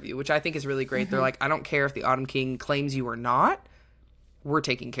take care of you, which I think is really great. They're like, I don't care if the Autumn King claims you or not. We're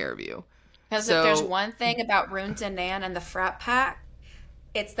taking care of you. Because if there's one thing about Rune Danan and the frat pack,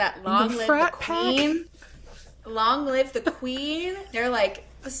 it's that long live the queen. Long live the queen. They're like,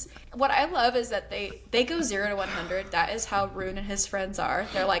 what I love is that they go 0 to 100. That is how Rune and his friends are.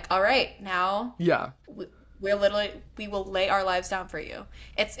 They're like, all right, now we will lay our lives down for you.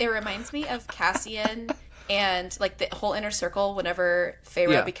 It reminds me of Cassian and like the whole inner circle whenever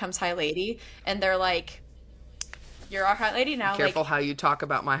Feyre becomes High Lady, and they're like, you're our High Lady now. Careful like, how you talk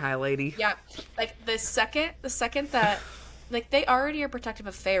about my High Lady. Yeah. Like the second that like they already are protective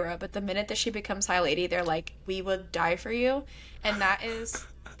of Feyre, but the minute that she becomes High Lady, they're like, we would die for you. And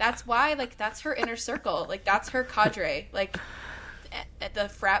that's why, like, that's her inner circle. Like, that's her cadre. Like, at the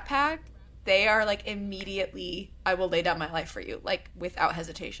frat pack, they are like, immediately, I will lay down my life for you, like, without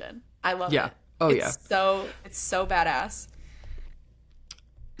hesitation. I love it. Oh, it's so badass.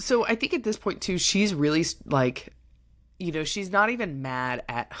 So I think at this point, too, she's really, like, she's not even mad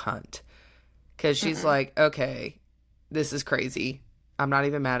at Hunt. Because she's like, okay, this is crazy. I'm not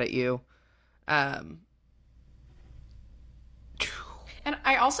even mad at you. And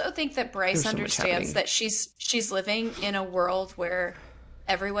I also think that Bryce understands that she's living in a world where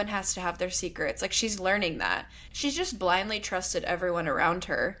everyone has to have their secrets. Like, she's learning that. She's just blindly trusted everyone around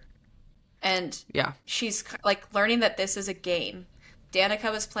her. And she's, like, learning that this is a game.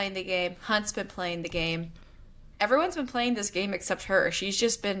 Danica was playing the game. Hunt's been playing the game. Everyone's been playing this game except her. She's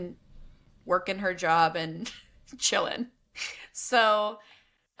just been working her job and chilling. So,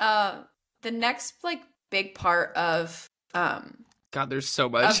 the next, like, big part of God, there's so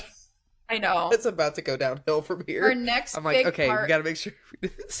much. I know. It's about to go downhill from here. Her next I'm like, big okay, we part gotta make sure we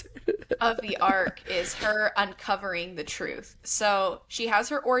do this. of the arc is her uncovering the truth. So she has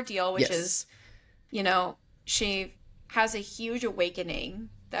her ordeal, which is, you know, she has a huge awakening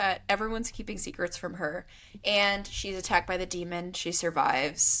that everyone's keeping secrets from her, and she's attacked by the demon. She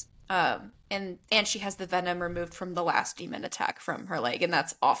survives, and she has the venom removed from the last demon attack from her leg, and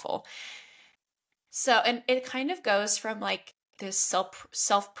that's awful. So, and it kind of goes from like this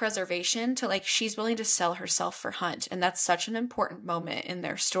self-preservation to like she's willing to sell herself for Hunt, and that's such an important moment in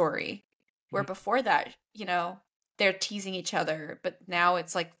their story. Where before that, you know, they're teasing each other, but now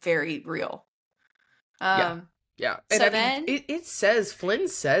it's like very real. Yeah. So And then it says, Flynn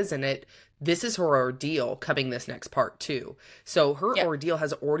says in it, this is her ordeal coming this next part too. So her ordeal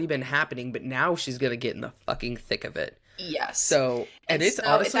has already been happening, but now she's going to get in the fucking thick of it. Yes. So, and it's so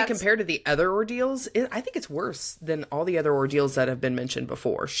honestly, compared to the other ordeals, I think it's worse than all the other ordeals that have been mentioned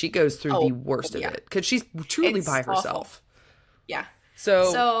before. She goes through the worst of it because she's truly by herself. Yeah.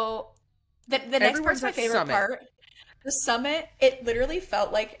 So the next part's my favorite part. The summit, it literally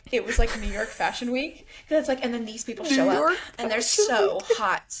felt like it was like New York Fashion Week. And it's like, and then these people show up and they're so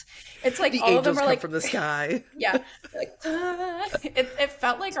hot. It's like the all of them angels are come like from the sky. Yeah. Like, it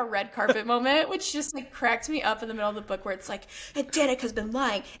felt like a red carpet moment, which just like cracked me up in the middle of the book where it's like, and Danica's been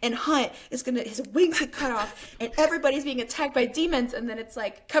lying and Hunt is his wings get cut off and everybody's being attacked by demons, and then it's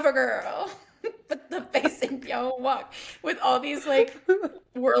like, cover girl. But the facing Yo walk with all these like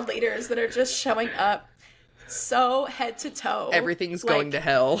world leaders that are just showing up so head to toe. Everything's going to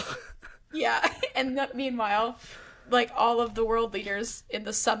hell. Yeah. And meanwhile, like all of the world leaders in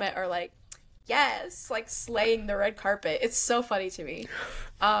the summit are like, yes, like slaying the red carpet. It's so funny to me.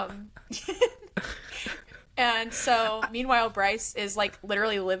 And so meanwhile, Bryce is like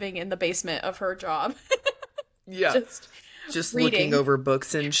literally living in the basement of her job. Yeah. Just looking over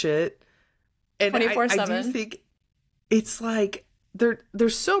books and shit. And 24/7. I do think it's like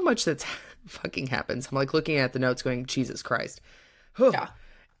there's so much that's fucking happens. I'm like looking at the notes going, Jesus Christ. Yeah.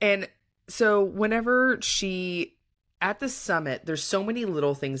 And so whenever at the summit, there's so many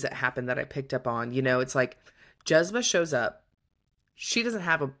little things that happen that I picked up on. You know, it's like Jezebel shows up. She doesn't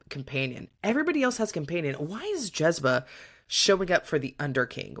have a companion. Everybody else has a companion. Why is Jezebel showing up for the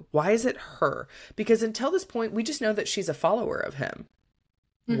Underking? Why is it her? Because until this point, we just know that she's a follower of him.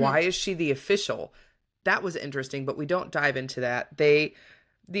 Mm-hmm. Why is she the official? That was interesting, but we don't dive into that.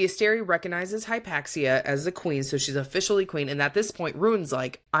 The Asteri recognizes Hypaxia as the queen, so she's officially queen. And at this point, Ruin's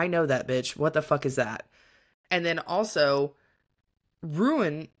like, I know that bitch. What the fuck is that? And then also,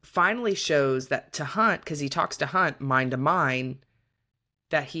 Ruin finally shows that to Hunt, because he talks to Hunt mind to mind,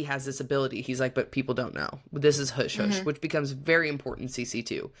 that he has this ability. He's like, but people don't know. This is hush hush, which becomes very important in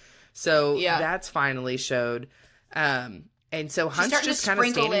CC2. So that's finally showed. And so Hunt's just kind of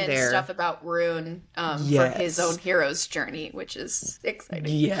standing there. Stuff about Rune for his own hero's journey, which is exciting.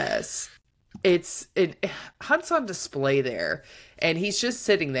 Yes. Hunt's on display there, and he's just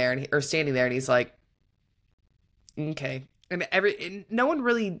sitting there or standing there, and he's like, okay. And no one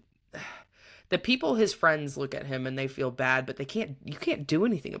really, the people, his friends, look at him and they feel bad, but you can't do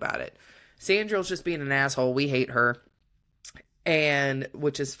anything about it. Sandrill's just being an asshole. We hate her. And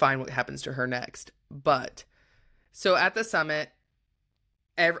which is fine what happens to her next. But so at the summit,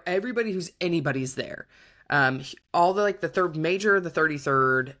 everybody who's anybody's there. All the like the third major, the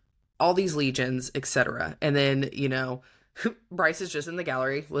 33rd, all these legions, etc. And then, you know, Bryce is just in the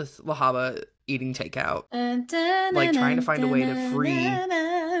gallery with Lahaba eating takeout. Like trying to find a way to free.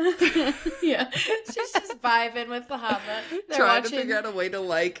 Yeah. She's just vibing with Lahaba. Trying to figure out a way to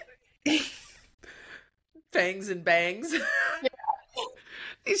like fangs and bangs. Yeah.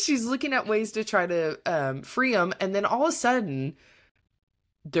 She's looking at ways to try to free him, and then all of a sudden,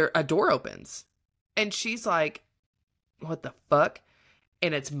 a door opens, and she's like, "What the fuck?"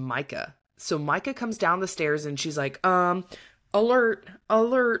 And it's Micah. So Micah comes down the stairs, and she's like, "Alert,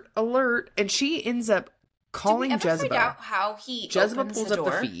 alert, alert!" And she ends up calling Jezebel. Find out how he Jezebel opens pulls the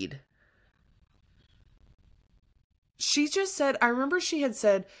door? up the feed. She just said, I remember she had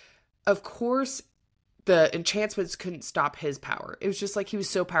said, of course, the enchantments couldn't stop his power. It was just like he was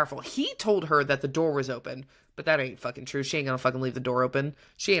so powerful. He told her that the door was open, but that ain't fucking true. She ain't gonna fucking leave the door open.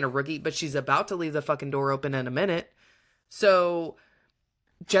 She ain't a rookie, but she's about to leave the fucking door open in a minute. So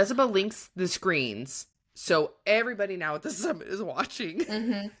Jezebel links the screens, so everybody now at the summit is watching.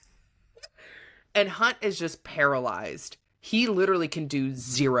 Mm-hmm. And Hunt is just paralyzed. He literally can do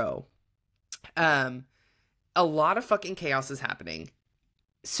zero. A lot of fucking chaos is happening.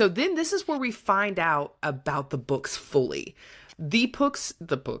 So then this is where we find out about the books fully. The books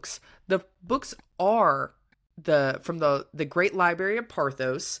are the Great Library of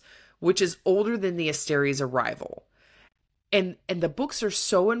Parthos, which is older than the Asteri's arrival. And the books are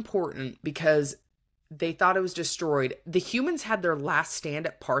so important because they thought it was destroyed. The humans had their last stand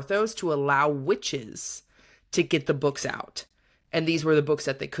at Parthos to allow witches to get the books out. And these were the books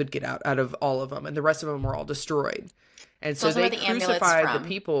that they could get out of all of them. And the rest of them were all destroyed. And so they crucified the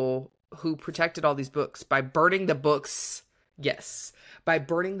people who protected all these books by burning the books. Yes. By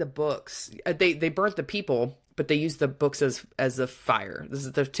burning the books. They burnt the people, but they used the books as a fire. This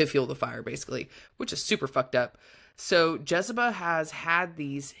is to fuel the fire, basically, which is super fucked up. So Jezebel has had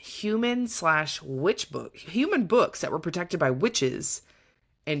these human books that were protected by witches,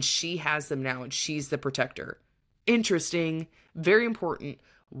 and she has them now, and she's the protector. Interesting. Very important.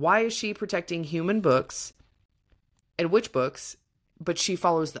 Why is she protecting human books and witch books, but she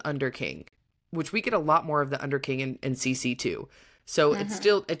follows the Underking, which we get a lot more of the Underking in CC2. So it's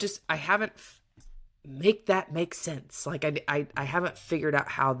still, I haven't make that make sense. Like I haven't figured out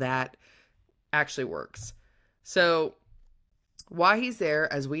how that actually works. So while he's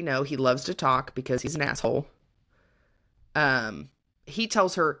there, as we know, he loves to talk because he's an asshole. He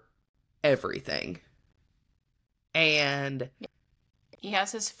tells her everything. And he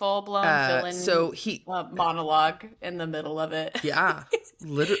has his full-blown villain monologue in the middle of it. Yeah.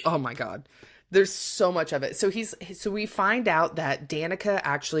 Literally. Oh my God. There's so much of it. So we find out that Danica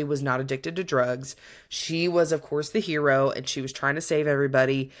actually was not addicted to drugs. She was, of course, the hero, and she was trying to save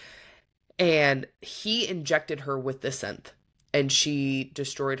everybody. And he injected her with the synth, and she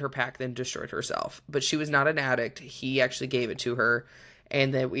destroyed her pack, then destroyed herself. But she was not an addict. He actually gave it to her.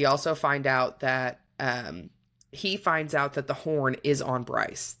 And then we also find out that he finds out that the horn is on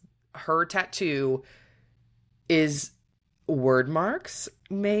Bryce. Her tattoo is word marks,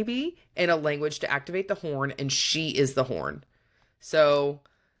 maybe, in a language to activate the horn, and she is the horn. So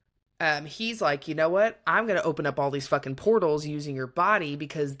he's like, you know what? I'm going to open up all these fucking portals using your body,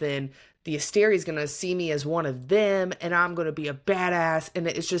 because then the Asteri is going to see me as one of them, and I'm going to be a badass. And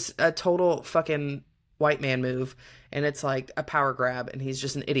it's just a total fucking white man move. And it's like a power grab, and he's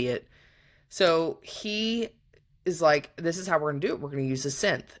just an idiot. So he is like, this is how we're going to do it. We're going to use the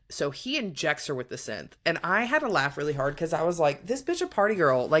synth. So he injects her with the synth. And I had to laugh really hard because I was like, this bitch a party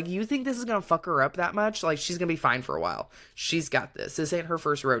girl. Like, you think this is going to fuck her up that much? Like, she's going to be fine for a while. She's got this. This ain't her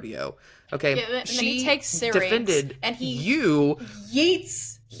first rodeo. Okay. Yeah, and then he takes Syrinx, defended and he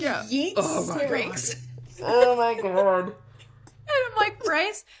yeets. Yeah. Yeets Syrinx. Oh my God. And I'm like,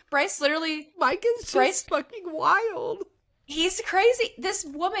 Bryce literally. Mike is just fucking wild. He's crazy. This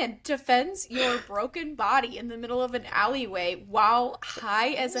woman defends your broken body in the middle of an alleyway while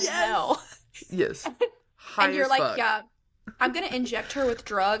high as a hell. Yes. High and you're like, fuck. Yeah, I'm going to inject her with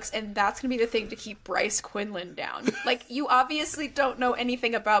drugs, and that's going to be the thing to keep Bryce Quinlan down. Like, you obviously don't know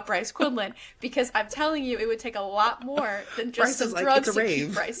anything about Bryce Quinlan, because I'm telling you, it would take a lot more than just some drugs to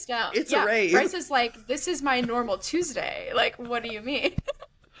keep Bryce down. It's a rave. Bryce is like, this is my normal Tuesday. Like, what do you mean?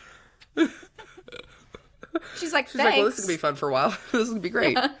 She's like, thanks. Well, this is gonna be fun for a while. This is gonna be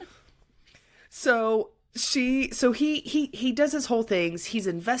great. Yeah. So he does his whole things. He's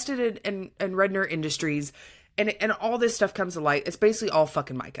invested in Redner Industries, and all this stuff comes to light. It's basically all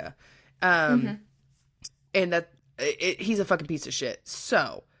fucking Micah, and that he's a fucking piece of shit.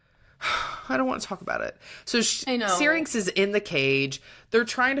 So I don't want to talk about it. So Syrinx is in the cage. They're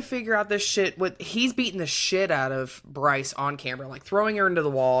trying to figure out this shit. He's beating the shit out of Bryce on camera, like throwing her into the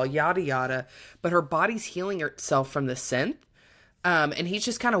wall, yada yada. But her body's healing itself from the synth, and he's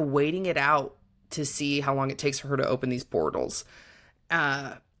just kind of waiting it out to see how long it takes for her to open these portals.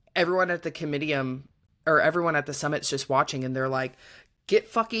 Everyone at the comitium, or everyone at the summit's just watching, and they're like, get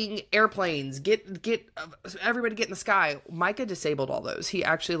fucking airplanes, get everybody get in the sky. Micah disabled all those. He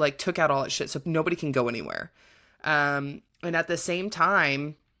actually like took out all that shit so nobody can go anywhere. And at the same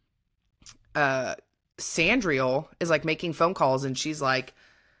time, Sandriel is like making phone calls, and she's like,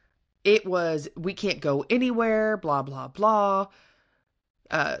 we can't go anywhere, blah, blah, blah.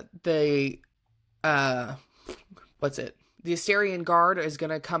 The Asterian guard is going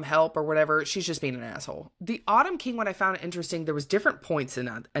to come help or whatever. She's just being an asshole. The Autumn King, what I found interesting, there was different points in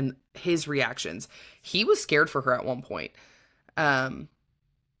that and his reactions. He was scared for her at one point. When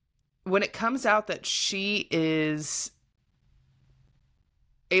it comes out that she is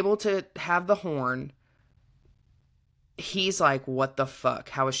able to have the horn, he's like, what the fuck?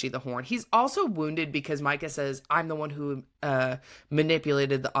 How is she the horn? He's also wounded because Micah says, I'm the one who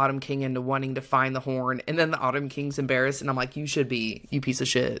manipulated the Autumn King into wanting to find the horn. And then the Autumn King's embarrassed. And I'm like, you should be, you piece of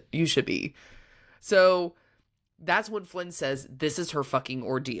shit. You should be. So that's when Flynn says, this is her fucking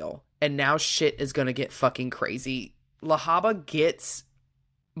ordeal. And now shit is going to get fucking crazy. Lahaba gets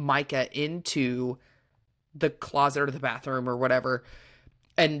Micah into the closet or the bathroom or whatever.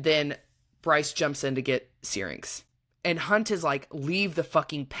 And then Bryce jumps in to get Syrinx. And Hunt is like, leave the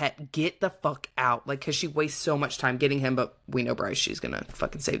fucking pet. Get the fuck out. Like, because she wastes so much time getting him. But we know Bryce, she's going to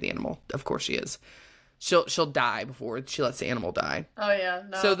fucking save the animal. Of course she is. She'll die before she lets the animal die. Oh, yeah.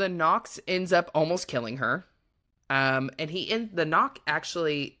 No. So the Nox ends up almost killing her. And the Nox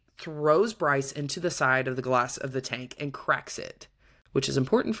actually throws Bryce into the side of the glass of the tank and cracks it, which is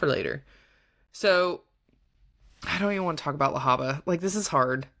important for later. So I don't even want to talk about Lahaba. Like, this is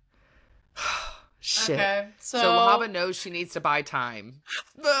hard. Shit. Okay, so Lahaba knows she needs to buy time.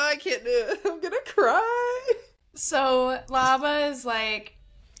 I can't do it. I'm gonna cry. So Lahaba is like,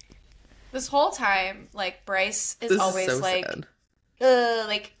 this whole time, like, Bryce is always so like,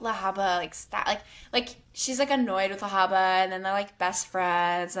 like, Lahaba, like, stop. Like, she's, like, annoyed with Lahaba, and then they're, like, best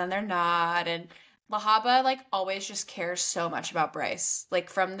friends, and they're not, and Lahaba, like, always just cares so much about Bryce. Like,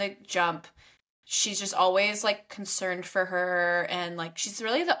 from the jump, she's just always, like, concerned for her, and, like, she's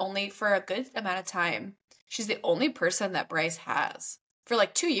really for a good amount of time, she's the only person that Bryce has. For,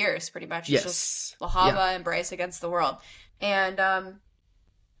 like, 2 years, pretty much. It's just Lahaba and Bryce against the world. And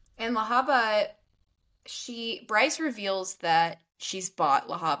Lahaba, Bryce reveals that she's bought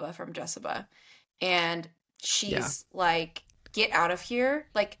Lahaba from Jessica. And she's like, get out of here.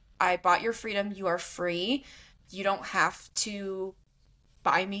 Like, I bought your freedom. You are free. You don't have to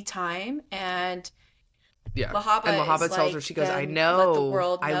buy me time. And Lahaba tells her, she goes, I know. Let the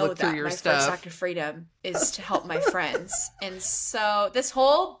world know I looked through your my stuff. first act of freedom is to help my friends. And so this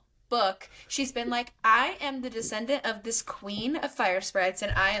whole book, she's been like, I am the descendant of this queen of fire sprites,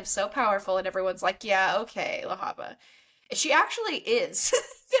 and I am so powerful. And everyone's like, yeah, okay, Lahaba. She actually is.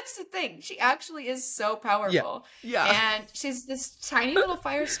 That's the thing. She actually is so powerful. Yeah. And she's this tiny little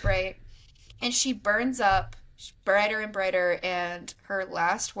fire sprite, and she burns up brighter and brighter. And her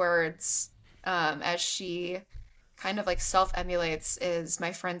last words, as she kind of like self-emulates, is,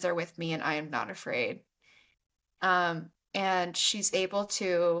 my friends are with me and I am not afraid. And she's able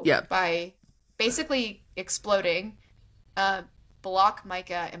to, by basically exploding, block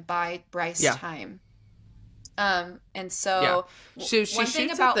Micah and buy Bryce time. And so she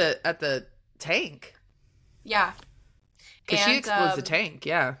shoots at the tank. Yeah. Because she explodes the tank,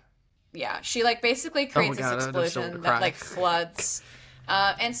 yeah. She like basically creates this explosion that like floods.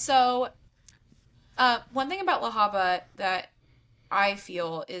 And so one thing about Lahaba that I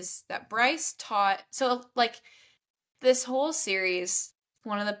feel is that Bryce taught, so like this whole series,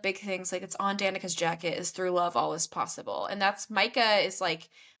 one of the big things, like, it's on Danica's jacket, is through love all is possible. And that's, Micah is like,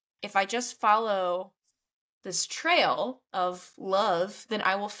 if I just follow this trail of love, then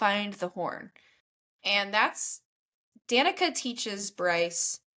I will find the horn. And that's, Danica teaches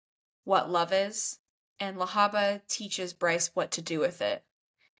Bryce what love is, and Lahaba teaches Bryce what to do with it.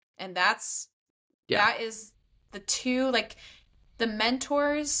 And that is the two, like, the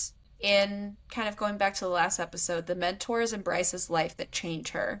mentors in, kind of going back to the last episode, the mentors in Bryce's life that change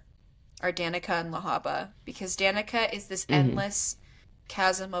her are Danica and Lahaba, because Danica is this endless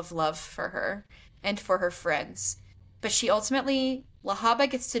chasm of love for her and for her friends. But Lahaba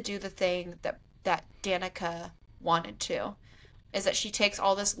gets to do the thing that Danica wanted to, is that she takes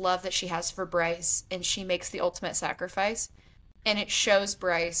all this love that she has for Bryce and she makes the ultimate sacrifice, and it shows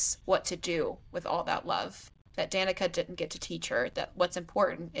Bryce what to do with all that love that Danica didn't get to teach her, that what's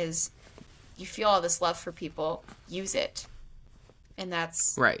important is you feel all this love for people, use it. And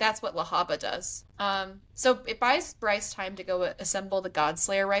that's what Lahaba does. So it buys Bryce time to go assemble the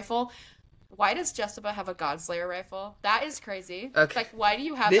Godslayer rifle. Why does Jessica have a Godslayer rifle? That is crazy. Okay. Like, why do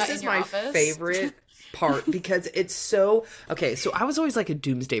you have that in your office? This is my favorite part, because it's so... Okay, so I was always like a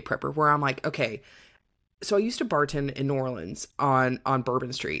doomsday prepper, where I'm like, okay, so I used to bartend in New Orleans on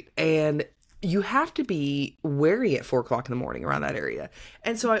Bourbon Street, and you have to be wary at 4:00 in the morning around that area.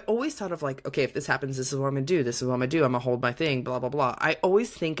 And so I always thought of like, okay, if this happens, this is what I'm going to do. This is what I'm going to do. I'm going to hold my thing, blah, blah, blah. I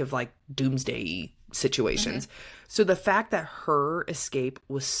always think of like doomsday situations. So the fact that her escape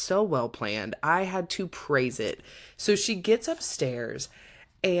was so well planned, I had to praise it. So she gets upstairs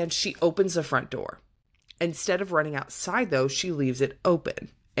and she opens the front door. Instead of running outside though, she leaves it open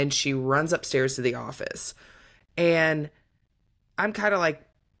and she runs upstairs to the office. And I'm kind of like,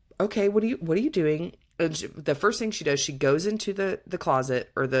 okay, what are you doing? And the first thing she does, she goes into the closet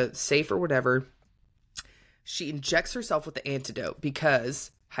or the safe or whatever. She injects herself with the antidote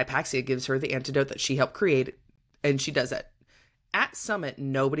because Hypaxia gives her the antidote that she helped create. And she does it. At Summit,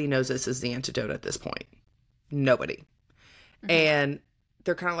 nobody knows this is the antidote at this point. Nobody. And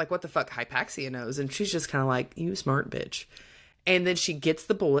they're kind of like, what the fuck? Hypaxia knows. And she's just kind of like, you smart bitch. And then she gets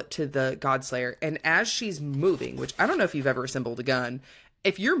the bullet to the Godslayer. And as she's moving, which I don't know if you've ever assembled a gun,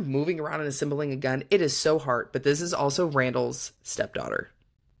 if you're moving around and assembling a gun, it is so hard. But this is also Randall's stepdaughter.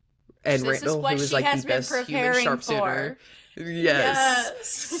 And this Randall, who is like the best human sharpshooter. Yes.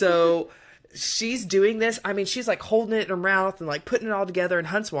 So she's doing this. I mean, she's like holding it in her mouth and like putting it all together. And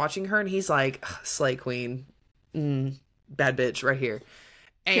Hunt's watching her and he's like, Slay Queen. Bad bitch right here.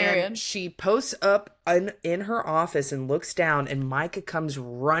 And she posts up in her office and looks down, and Micah comes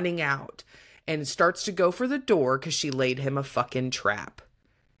running out and starts to go for the door because she laid him a fucking trap.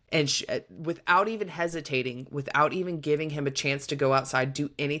 And she, without even hesitating, without even giving him a chance to go outside, do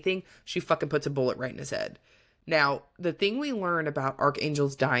anything, she fucking puts a bullet right in his head. Now, the thing we learn about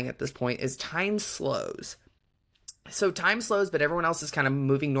Archangel's dying at this point is time slows. So time slows, but everyone else is kind of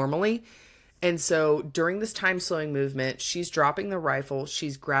moving normally. And so during this time slowing movement, she's dropping the rifle,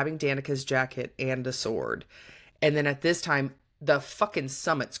 she's grabbing Danica's jacket and a sword. And then at this time, the fucking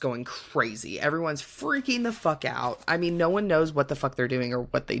summit's going crazy. Everyone's freaking the fuck out. I mean, no one knows what the fuck they're doing or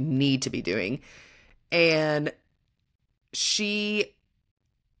what they need to be doing. And the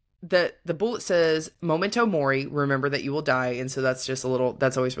bullet says, Memento Mori, remember that you will die. And so that's just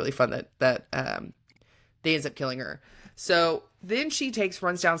that's always really fun that they ends up killing her. So then she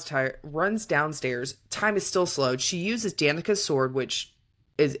runs downstairs. Time is still slowed. She uses Danica's sword, which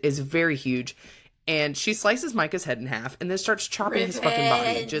is very huge. And she slices Micah's head in half and then starts chopping his fucking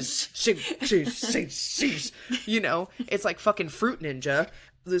body. Just, sheesh. You know, it's like fucking Fruit Ninja.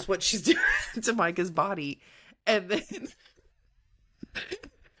 This is what she's doing to Micah's body. And then,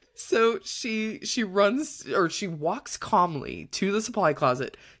 so she walks calmly to the supply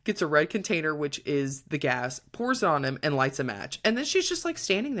closet, gets a red container, which is the gas, pours it on him, and lights a match. And then she's just like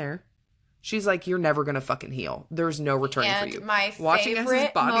standing there. She's like, you're never going to fucking heal. There's no return for you. My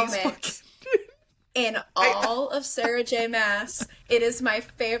favorite moment in all of Sarah J. Maas, it is my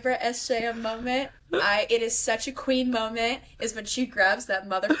favorite SJM moment. It is such a queen moment, is when she grabs that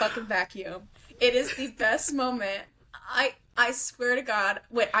motherfucking vacuum. It is the best moment. I swear to God,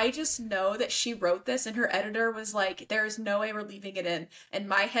 when I just know that she wrote this and her editor was like, there is no way we're leaving it in. And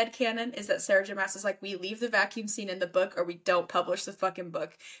my headcanon is that Sarah J. Maas is like, we leave the vacuum scene in the book or we don't publish the fucking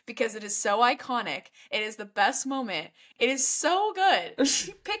book. Because it is so iconic. It is the best moment. It is so good.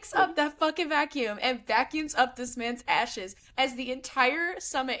 She picks up that fucking vacuum and vacuums up this man's ashes as the entire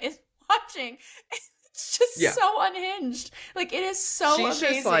summit is watching. It's just so unhinged. Like, it is so amazing.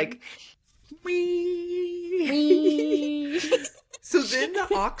 She's just like... So then the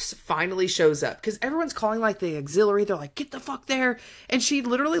Ox finally shows up because everyone's calling like the auxiliary. They're like, get the fuck there. And she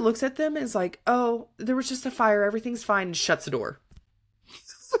literally looks at them and is like, oh, there was just a fire, everything's fine, and shuts the door.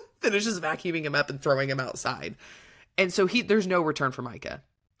 Finishes vacuuming him up and throwing him outside. And so there's no return for Micah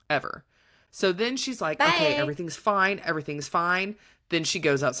ever. So then she's like, okay, everything's fine. Then she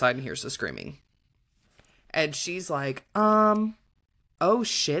goes outside and hears the screaming. And she's like, oh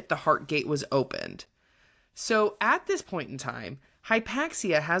shit, the heart gate was opened. So at this point in time,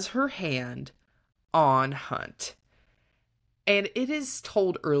 Hypaxia has her hand on Hunt. And it is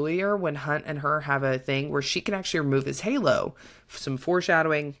told earlier when Hunt and her have a thing where she can actually remove his halo. Some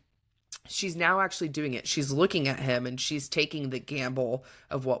foreshadowing. She's now actually doing it. She's looking at him and she's taking the gamble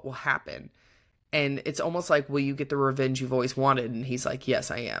of what will happen. And it's almost like, will you get the revenge you've always wanted? And he's like, yes,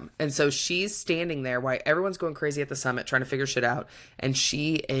 I am. And so she's standing there while everyone's going crazy at the summit trying to figure shit out. And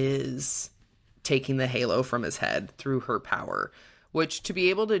she is taking the halo from his head through her power. Which, to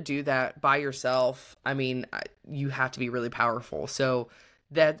be able to do that by yourself, I mean, you have to be really powerful. So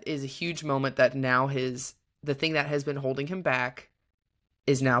that is a huge moment that now the thing that has been holding him back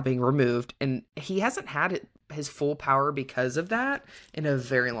is now being removed. And he hasn't had his full power because of that in a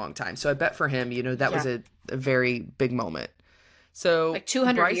very long time. So I bet for him, that was a very big moment. So like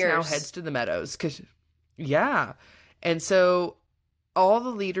 200 Bryce years. now heads to the meadows. And so all the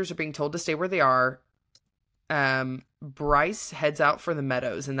leaders are being told to stay where they are. Bryce heads out for the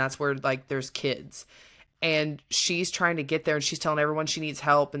meadows, and that's where like there's kids, and she's trying to get there, and she's telling everyone she needs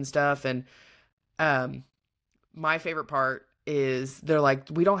help and stuff. And my favorite part is they're like,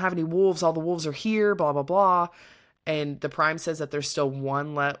 we don't have any wolves, all the wolves are here, blah blah blah. And the Prime says that there's still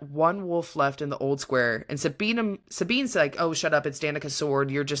one wolf left in the old square, and Sabine's like, oh, shut up, it's Danica's sword,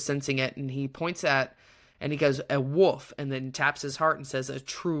 you're just sensing it. And he points at, and he goes, a wolf, and then taps his heart and says, a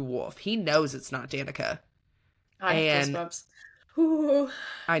true wolf. He knows it's not Danica. I have goosebumps. Ooh.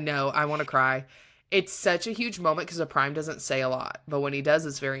 I know, I want to cry. It's such a huge moment because the Prime doesn't say a lot, but when he does,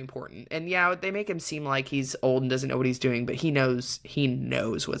 it's very important. And yeah, they make him seem like he's old and doesn't know what he's doing, but he knows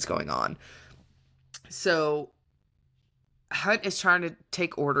what's going on. So Hunt is trying to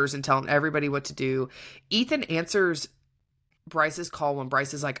take orders and telling everybody what to do. Ethan answers Bryce's call when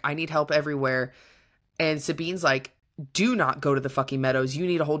Bryce is like, I need help everywhere. And Sabine's like, do not go to the fucking meadows. You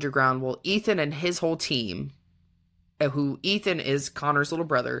need to hold your ground. Well, Ethan and his whole team, who Ethan is Connor's little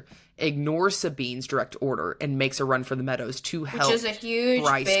brother, ignores Sabine's direct order and makes a run for the meadows to help Which is a huge,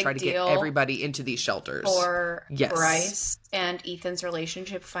 Bryce big try to deal get everybody into these shelters. for Yes. Bryce and Ethan's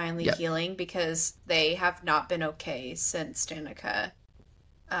relationship finally healing, because they have not been okay since Danica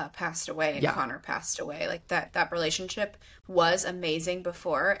passed away and Connor passed away. Like that relationship was amazing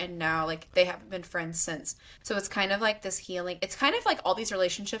before, and now like they haven't been friends since. So it's kind of like this healing. It's kind of like all these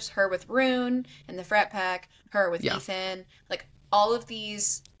relationships, her with Rune and the frat pack, her with Ethan, like all of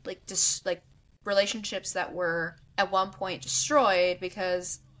these like just like relationships that were at one point destroyed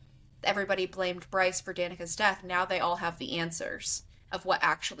because everybody blamed Bryce for Danica's death. Now they all have the answers of what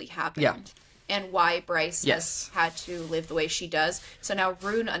actually happened. And why Bryce has had to live the way she does. So now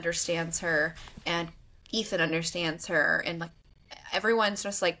Rune understands her, and Ethan understands her, and like everyone's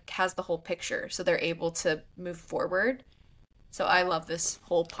just like has the whole picture, so they're able to move forward. So I love this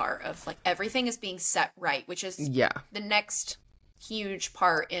whole part of like everything is being set right, which is the next huge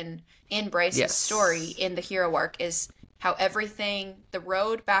part in Bryce's story in the hero arc, is how everything, the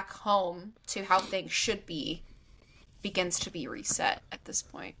road back home to how things should be, begins to be reset at this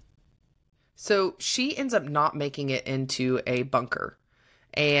point. So she ends up not making it into a bunker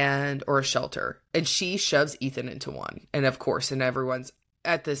or a shelter, and she shoves Ethan into one. And of course, and everyone's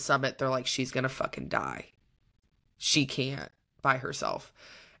at this summit, they're like, she's gonna fucking die. She can't by herself.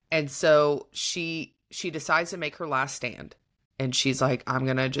 And so she decides to make her last stand, and she's like, I'm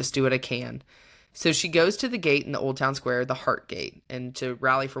gonna just do what I can. So she goes to the gate in the Old Town Square, the Heart Gate, and to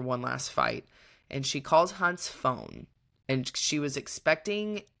rally for one last fight. And she calls Hunt's phone, and she was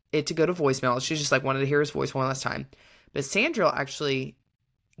expecting it to go to voicemail. She just like wanted to hear his voice one last time. But Sandra actually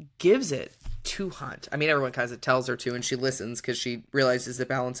gives it to Hunt. I mean, everyone kind of tells her to, and she listens because she realizes the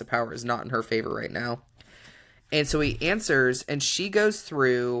balance of power is not in her favor right now. And so he answers, and she goes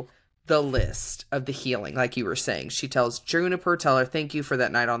through the list of the healing, like you were saying. She tells Juniper, tell her thank you for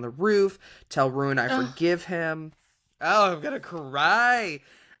that night on the roof. Tell Rune I forgive him. Oh, I'm gonna cry.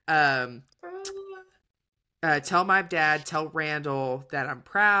 Tell my dad, tell Randall that I'm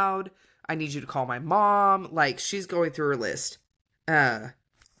proud. I need you to call my mom. Like, she's going through her list. I'm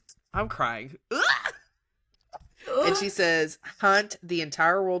crying. And she says, Hunt, the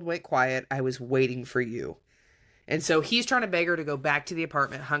entire world went quiet. I was waiting for you. And so he's trying to beg her to go back to the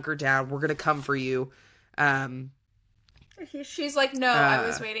apartment, hunker down. We're going to come for you. She's like, no, I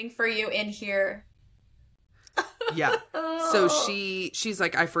was waiting for you in here. Yeah. So she's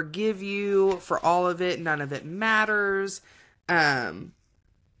like, I forgive you for all of it. None of it matters. And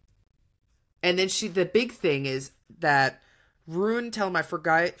then the big thing is that Rune tell him I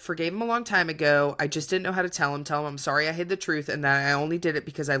forgave him a long time ago. I just didn't know how to tell him I'm sorry I hid the truth, and that I only did it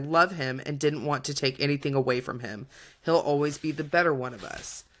because I love him and didn't want to take anything away from him. He'll always be the better one of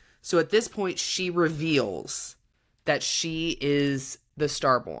us. So at this point, she reveals that she is the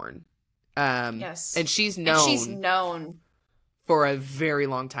Starborn. Yes. And she's known for a very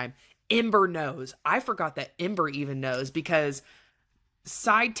long time. Ember knows. I forgot that Ember even knows, because,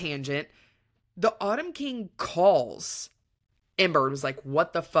 side tangent, the Autumn King calls Ember and was like,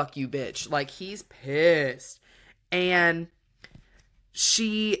 what the fuck, you bitch? Like, he's pissed. And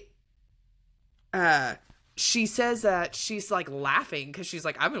she says that she's like laughing because she's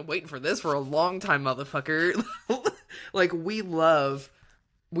like, I've been waiting for this for a long time, motherfucker. Like, we love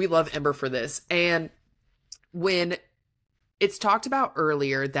Ember for this. And when it's talked about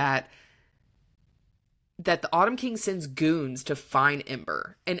earlier that the Autumn King sends goons to find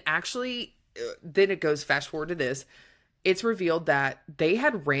Ember, and actually then it goes fast forward to this, it's revealed that they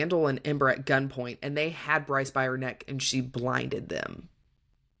had Randall and Ember at gunpoint, and they had Bryce by her neck, and she blinded them.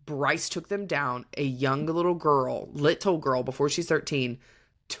 Bryce took them down. A young little girl, before she's 13,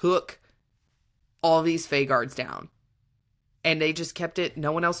 took all these Fae guards down. And they just kept it.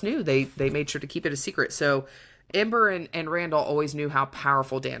 No one else knew. They made sure to keep it a secret. So Ember and Randall always knew how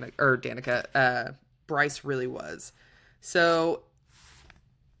powerful Danica, Bryce really was. So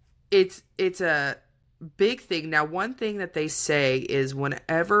it's a big thing. Now, one thing that they say is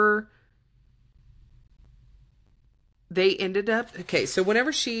whenever they ended up, so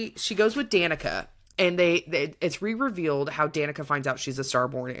whenever she goes with Danica, and it's re-revealed how Danica finds out she's a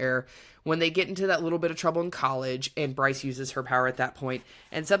Starborn heir when they get into that little bit of trouble in college, and Bryce uses her power at that point.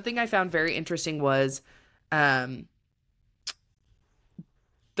 And something I found very interesting was the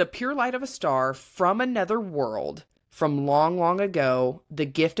pure light of a star from another world, from long, long ago, the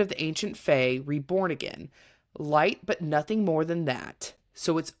gift of the ancient Fae, reborn again. Light, but nothing more than that.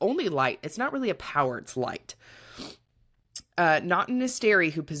 So it's only light. It's not really a power, it's light. Not an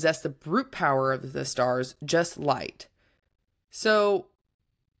Asteri who possessed the brute power of the stars, just light. So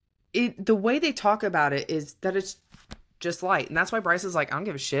the way they talk about it is that it's just light. And that's why Bryce is like, I don't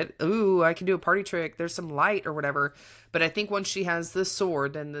give a shit. Ooh, I can do a party trick. There's some light or whatever. But I think once she has the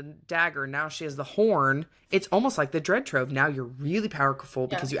sword and the dagger, now she has the horn, it's almost like the Dread Trove. Now you're really powerful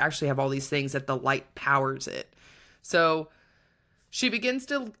because you actually have all these things that the light powers it. So she begins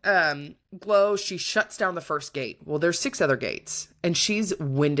to glow. She shuts down the first gate. Well, there's 6 other gates. And she's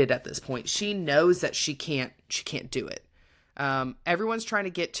winded at this point. She knows that she can't do it. Everyone's trying to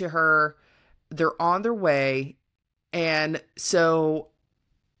get to her. They're on their way. And so,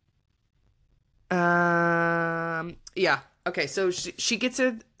 yeah. Okay, so she gets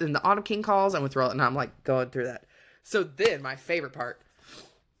it, and the Autumn King calls. I'm with Roll, and I'm like going through that. So then, my favorite part.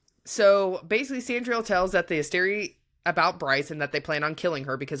 So basically, Sandriel tells that the Asteri about Bryce and that they plan on killing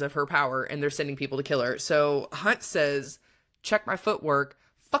her because of her power, and they're sending people to kill her. So Hunt says, "Check my footwork."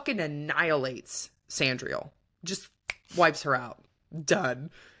 Fucking annihilates Sandriel. Just wipes her out. Done.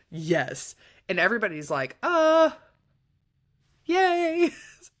 Yes. And everybody's like, yay.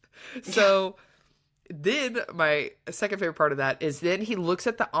 So then my second favorite part of that is then he looks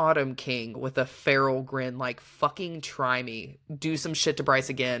at the Autumn King with a feral grin like, fucking try me. Do some shit to Bryce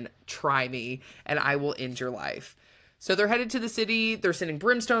again. Try me and I will end your life. So they're headed to the city. They're sending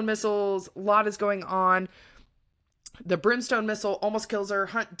brimstone missiles. A lot is going on. The brimstone missile almost kills her.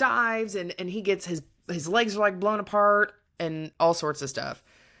 Hunt dives and he gets his legs are like blown apart and all sorts of stuff.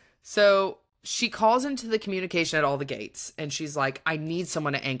 So she calls into the communication at all the gates and she's like, I need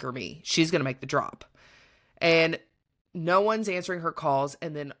someone to anchor me. She's going to make the drop. And no one's answering her calls.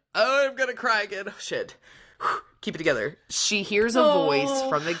 And then, I'm going to cry again. Oh, shit. Keep it together. She hears a voice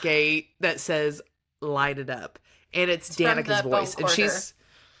from the gate that says, light it up. And it's Danica's voice. And she's,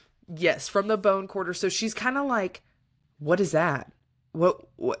 yes, from the bone quarter. So she's kind of like, what is that? What?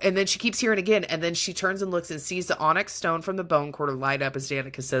 And then she keeps hearing it again. And then she turns and looks and sees the onyx stone from the bone quarter light up as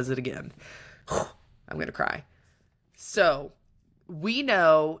Danica says it again. I'm going to cry. So we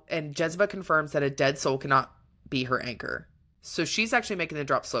know, and Jezebel confirms that a dead soul cannot be her anchor. So she's actually making the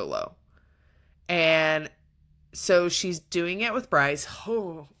drop solo. And so she's doing it with Bryce.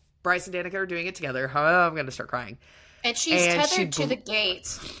 Oh, Bryce and Danica are doing it together. Oh, I'm going to start crying. And she's tethered to the gate.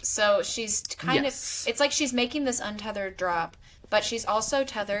 So she's kind of, it's like she's making this untethered drop, but she's also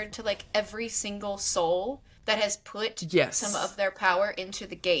tethered to like every single soul that has put some of their power into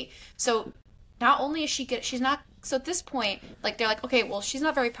the gate. So not only is she's not, so at this point, like they're like, okay, well, she's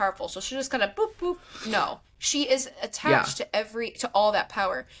not very powerful, so she's just kind of boop, boop. No, she is attached to all that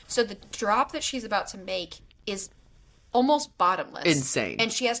power. So the drop that she's about to make is almost bottomless. Insane.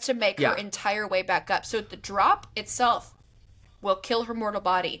 And she has to make her entire way back up. So the drop itself will kill her mortal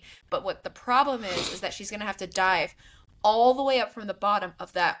body. But what the problem is that she's going to have to dive all the way up from the bottom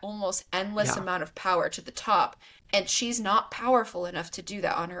of that almost endless amount of power to the top. And she's not powerful enough to do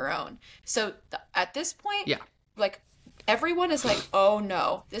that on her own. So at this point, like, everyone is like, oh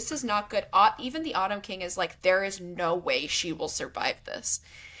no, this is not good. Even the Autumn King is like, there is no way she will survive this.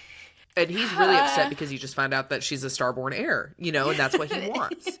 And he's really upset because he just found out that she's a starborn heir, and that's what he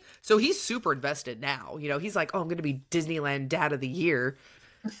wants. So he's super invested now. He's like, oh, I'm going to be Disneyland Dad of the Year.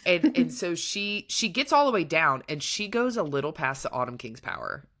 And so she gets all the way down and she goes a little past the Autumn King's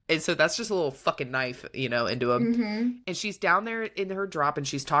power. And so that's just a little fucking knife, into him. Mm-hmm. And she's down there in her drop and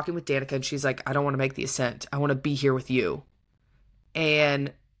she's talking with Danica and she's like, I don't want to make the ascent. I want to be here with you.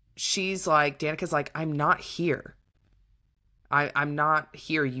 And she's like, Danica's like, I'm not here. I'm not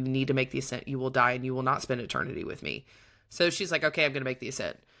here. You need to make the ascent. You will die and you will not spend eternity with me. So she's like, okay, I'm going to make the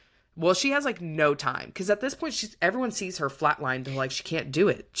ascent. Well, she has like no time because at this point, everyone sees her flatlined to like she can't do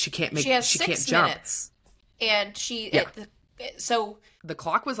it. She can't make. She can't 6 jump. Minutes, and so the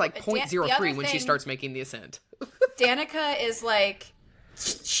clock was like 0.03 when she starts making the ascent. Danica is like,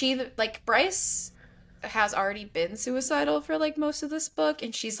 Bryce has already been suicidal for like most of this book,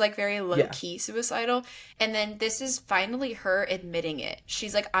 and she's like very low-key suicidal, and then this is finally her admitting it.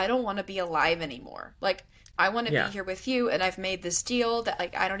 She's like, I don't want to be alive anymore. Like, I want to be here with you, and I've made this deal that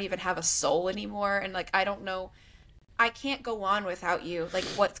like I don't even have a soul anymore, and like I don't know, I can't go on without you. Like,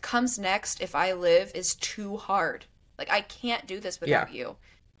 what comes next if I live is too hard. Like, I can't do this without you,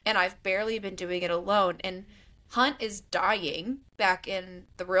 and I've barely been doing it alone. And Hunt is dying back in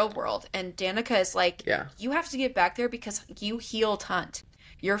the real world, and Danica is like, you have to get back there because you healed Hunt.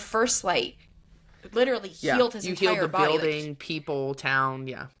 Your first light literally healed his entire body. You healed the building, like, people, town,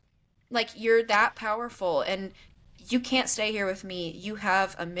 Like, you're that powerful, and you can't stay here with me. You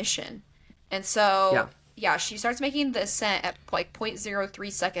have a mission. And so, she starts making the ascent at like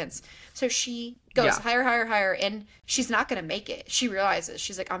 0.03 seconds. So she goes higher, higher, higher, and she's not going to make it. She realizes,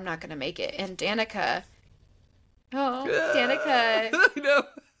 she's like, I'm not going to make it. And Danica Oh, Danica. I know.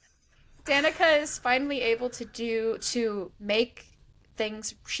 Danica is finally able to make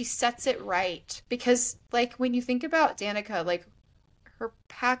things, she sets it right. Because, like, when you think about Danica, like, her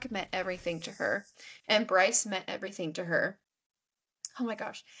pack meant everything to her. And Bryce meant everything to her. Oh my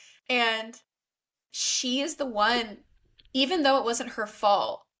gosh. And she is the one, even though it wasn't her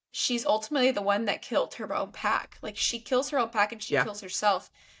fault, she's ultimately the one that killed her own pack. Like, she kills her own pack and she kills herself.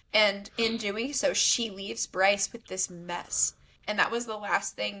 And in doing so, she leaves Bryce with this mess. And that was the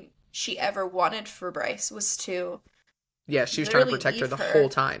last thing she ever wanted for Bryce, was to she was trying to protect her the whole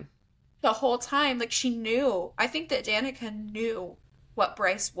time. The whole time. Like, she knew. I think that Danica knew what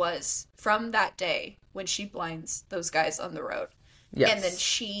Bryce was from that day when she blinds those guys on the road. Yes. And then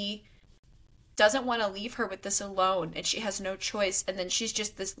she doesn't want to leave her with this alone, and she has no choice. And then she's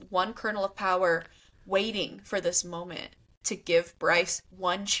just this one kernel of power waiting for this moment to give Bryce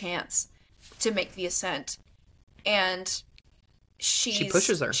one chance to make the ascent. And she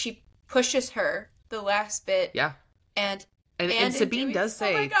pushes her the last bit. Yeah. And Sabine does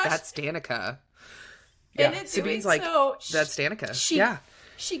say, that's Danica. Yeah, Sabine's like, that's Danica.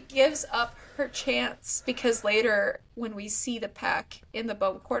 She gives up her chance, because later when we see the pack in the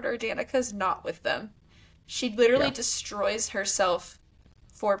bone quarter, Danica's not with them. She literally destroys herself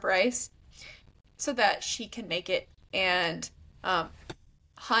for Bryce so that she can make it. And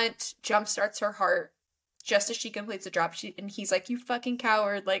Hunt jumpstarts her heart just as she completes the drop. And he's like, you fucking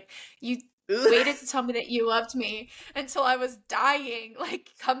coward. Like, you waited to tell me that you loved me until I was dying.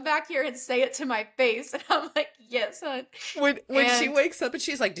 Like, come back here and say it to my face. And I'm like, yes, Hunt. When she wakes up and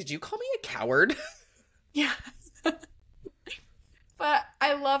she's like, did you call me a coward? Yeah. But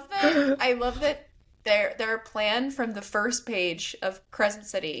I love that their plan from the first page of Crescent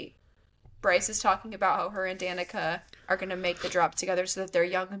City, Bryce is talking about how her and Danica are going to make the drop together so that they're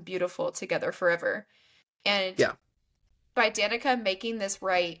young and beautiful together forever. And by Danica making this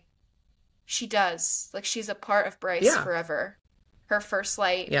right, she does. Like, she's a part of Bryce forever. Her first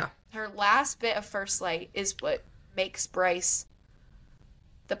light, her last bit of first light is what makes Bryce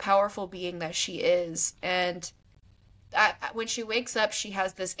the powerful being that she is. And when she wakes up, she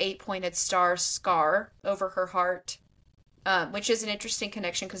has this 8-pointed star scar over her heart, which is an interesting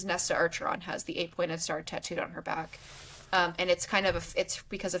connection because Nesta Archeron has the 8-pointed star tattooed on her back. And it's kind of it's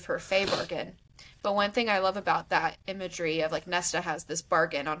because of her Fae bargain. But one thing I love about that imagery of, like, Nesta has this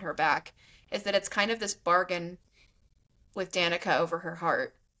bargain on her back is that it's kind of this bargain with Danica over her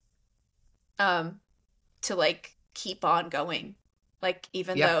heart, to, like, keep on going. Like,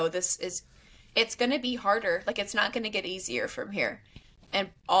 even though it's going to be harder. Like, it's not going to get easier from here. And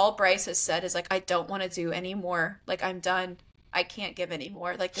all Bryce has said is, like, I don't want to do anymore. Like, I'm done. I can't give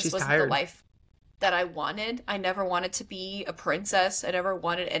anymore. Like, this wasn't the life that I wanted. I never wanted to be a princess. I never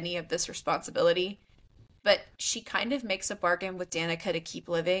wanted any of this responsibility. But she kind of makes a bargain with Danica to keep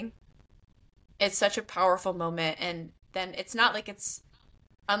living. It's such a powerful moment. And then it's not like it's,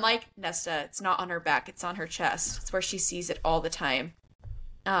 unlike Nesta, it's not on her back. It's on her chest. It's where she sees it all the time.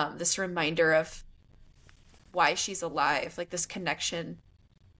 This reminder of why she's alive. Like, this connection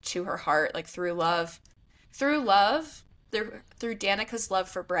to her heart, like, through love. Through Danica's love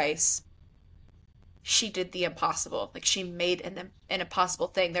for Bryce, she did the impossible. Like, she made an impossible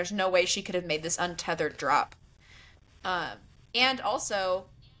thing. There's no way she could have made this untethered drop. And also,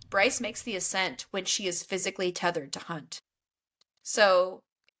 Bryce makes the ascent when she is physically tethered to Hunt. So,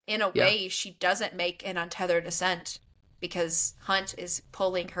 in a way, she doesn't make an untethered ascent because Hunt is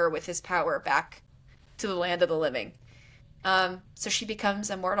pulling her with his power back to the land of the living. So she becomes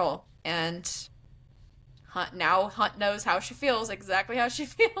immortal, and Hunt knows how she feels, exactly how she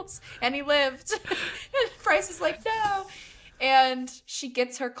feels, and he lived. And Bryce is like, no. And she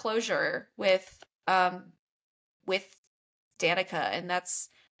gets her closure with Danica, and that's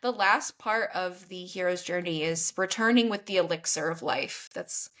the last part of the hero's journey, is returning with the elixir of life.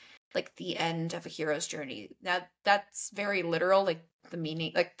 That's like the end of a hero's journey. Now, that's very literal, like the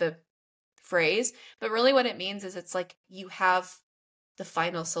meaning, like the phrase, but really what it means is it's like you have the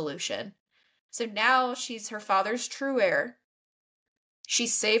final solution. So now she's her father's true heir. She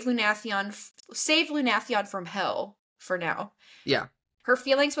saved Lunathion from hell for now. Yeah. Her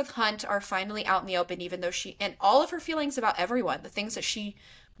feelings with Hunt are finally out in the open, even though and all of her feelings about everyone, the things that she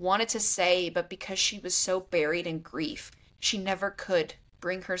wanted to say, but because she was so buried in grief, she never could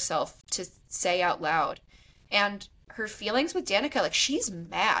bring herself to say out loud. And her feelings with Danica, like, she's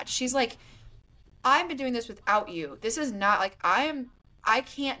mad. She's like, I've been doing this without you. This is not, like, I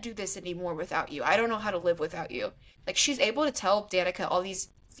can't do this anymore without you. I don't know how to live without you. Like, she's able to tell Danica all these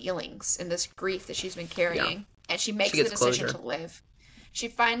feelings and this grief that she's been carrying. Yeah. And she makes the decision to live. She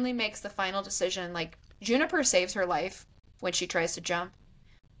finally makes the final decision, like, Juniper saves her life when she tries to jump,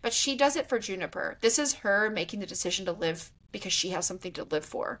 but she does it for Juniper. This is her making the decision to live because she has something to live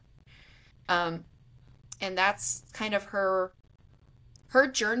for. And that's kind of her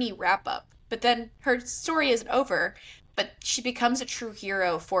journey wrap up. But then her story isn't over, but she becomes a true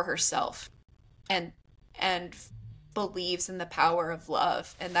hero for herself and believes in the power of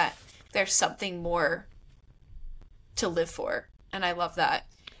love and that there's something more to live for. And I love that.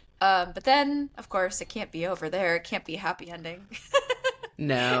 But then, of course, it can't be over there. It can't be a happy ending.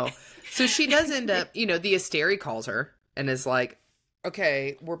 No. So she does end up, the Asteri calls her and is like,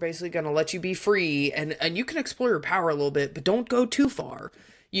 okay, we're basically going to let you be free and you can explore your power a little bit, but don't go too far.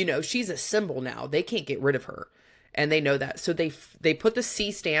 She's a symbol now. They can't get rid of her. And they know that. So they put the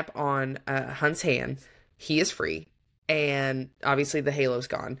C stamp on Hunt's hand. He is free. And obviously the halo's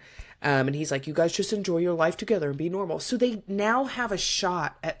gone. And he's like, you guys just enjoy your life together and be normal. So they now have a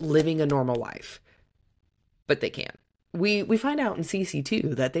shot at living a normal life. But they can't. We find out in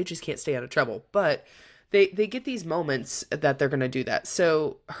CC2 that they just can't stay out of trouble. But they get these moments that they're going to do that.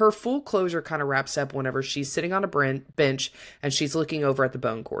 So her full closure kind of wraps up whenever she's sitting on a bench and she's looking over at the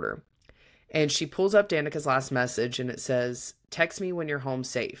bone quarter. And she pulls up Danica's last message and it says, text me when you're home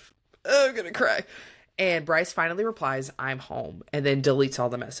safe. Oh, I'm going to cry. And Bryce finally replies, I'm home, and then deletes all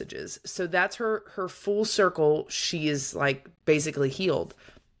the messages. So that's her full circle. She is like basically healed.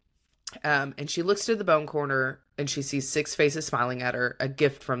 And she looks to the bone corner and she sees 6 faces smiling at her, a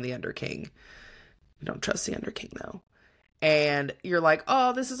gift from the Underking. You don't trust the Underking though. And you're like,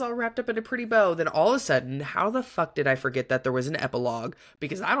 oh, this is all wrapped up in a pretty bow. Then all of a sudden, how the fuck did I forget that there was an epilogue?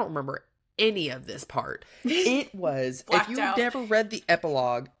 Because I don't remember any of this part. It was, if you've never read the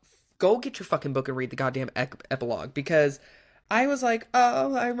epilogue, go get your fucking book and read the goddamn epilogue, because I was like,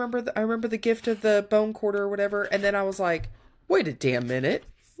 oh, I remember the gift of the bone quarter or whatever, and then I was like, wait a damn minute,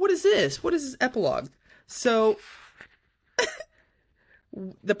 what is this? What is this epilogue? So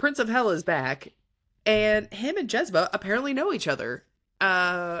the Prince of Hell is back, and him and Jezba apparently know each other.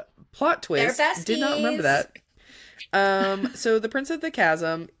 Plot twist. They're besties. Did not remember that. So the Prince of the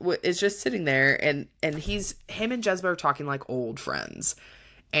Chasm is just sitting there, and him and Jezba are talking like old friends.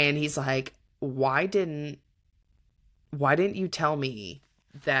 And he's like, why didn't you tell me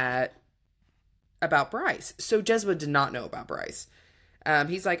that about Bryce? So Jezba did not know about Bryce.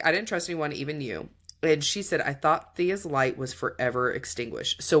 He's like, I didn't trust anyone, even you. And she said, I thought Thea's light was forever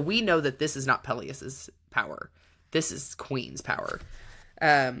extinguished. So we know that this is not Peleus's power. This is Queen's power.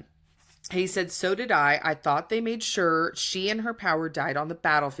 He said, so did I. I thought they made sure she and her power died on the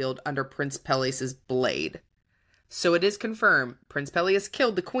battlefield under Prince Peleus's blade. So it is confirmed. Prince Peleus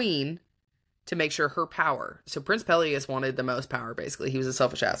killed the queen to make sure her power. So Prince Peleus wanted the most power, basically. He was a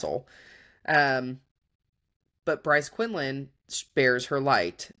selfish asshole. But Bryce Quinlan bears her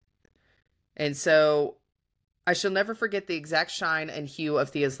light. And so I shall never forget the exact shine and hue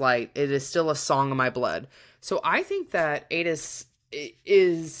of Thea's light. It is still a song of my blood. So I think that Adis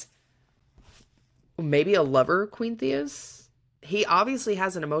is maybe a lover of Queen Thea's. He obviously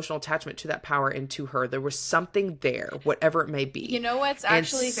has an emotional attachment to that power and to her. There was something there, whatever it may be. You know what's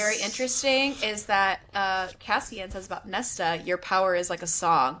actually very interesting is that Cassian says about Nesta, your power is like a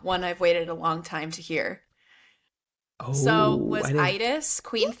song, one I've waited a long time to hear. Oh, so was Idis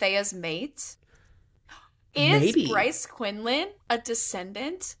Queen Thea's mate? Is maybe Bryce Quinlan a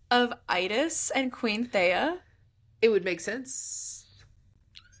descendant of Idis and Queen Thea? It would make sense.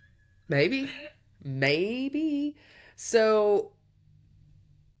 Maybe. So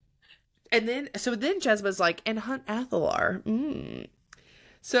then Jezba's like, and Hunt Athalar.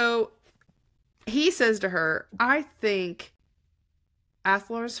 So he says to her, I think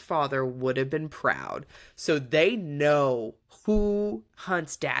Athalar's father would have been proud. So they know who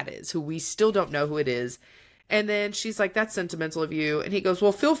Hunt's dad is, who we still don't know who it is. And then she's like, that's sentimental of you. And he goes,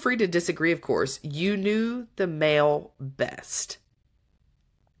 well, feel free to disagree, of course. You knew the male best.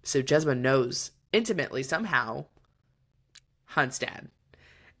 So Jezba knows intimately somehow Hunt's dad.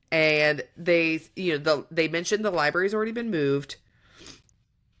 And they mentioned the library's already been moved.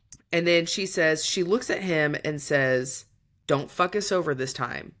 And then she looks at him and says, don't fuck us over this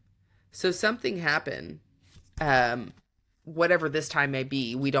time. So something happened. Whatever this time may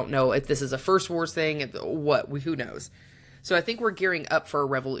be. We don't know if this is a First Wars thing. Who knows? So I think we're gearing up for a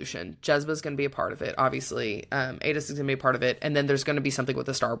revolution. Jezba's going to be a part of it, obviously. Adis is going to be a part of it. And then there's going to be something with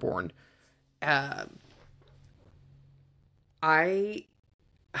the Starborn. I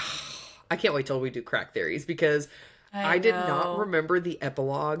can't wait till we do crack theories, because I did not remember the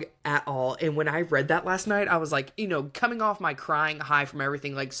epilogue at all. And when I read that last night, I was like, coming off my crying high from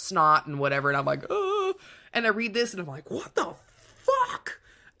everything, like snot and whatever. And I'm like, oh, and I read this and I'm like, what the fuck?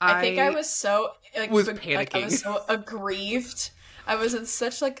 I think I was so was panicking. Like, I was so aggrieved. I was in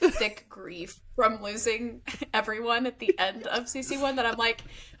such like thick grief from losing everyone at the end of CC1 that I'm like,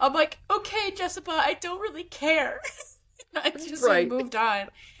 okay, Jessica, I don't really care. I just like, moved on.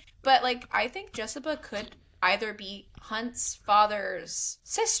 But like, I think Jessica could either be Hunt's father's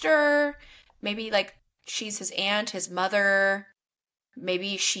sister, maybe like she's his aunt, his mother.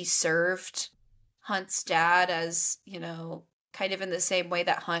 Maybe she served Hunt's dad as, you know, kind of in the same way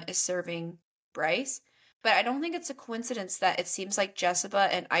that Hunt is serving Bryce. But I don't think it's a coincidence that it seems like Jessica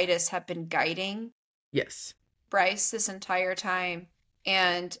and Itis have been guiding Bryce this entire time.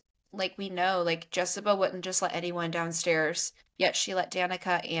 And like we know, like Jessica wouldn't just let anyone downstairs, yet she let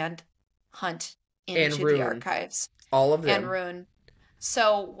Danica and Hunt into the archives. All of them. And Rune.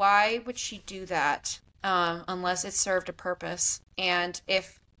 So why would she do that unless it served a purpose? And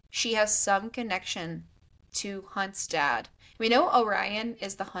if she has some connection to Hunt's dad. We know Orion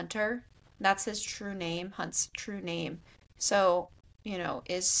is the hunter. That's his true name, Hunt's true name. So, you know,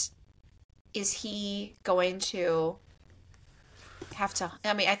 is he going to have to...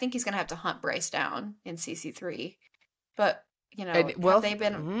 I mean, I think he's going to have to hunt Bryce down in CC3. But, you know,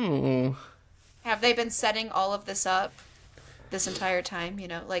 have they been setting all of this up this entire time? You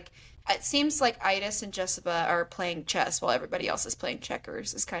know, like, it seems like Itis and Jessica are playing chess while everybody else is playing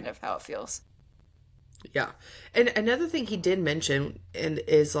checkers is kind of how it feels. Yeah. And another thing he did mention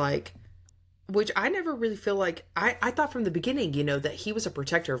is like, which I never really feel like, I thought from the beginning, you know, that he was a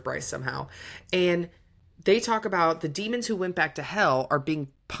protector of Bryce somehow. And they talk about the demons who went back to hell are being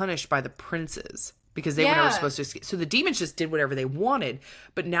punished by the princes because they were never supposed to escape. So the demons just did whatever they wanted.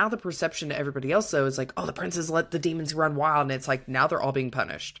 But now the perception to everybody else, though, is like, oh, the princes let the demons run wild. And it's like, now they're all being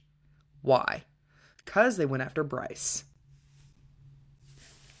punished. Why? Because they went after Bryce.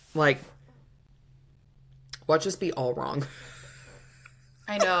 Like, watch us be all wrong.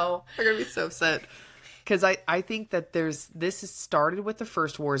 I know. I'm going to be so upset. Because I think that this started with the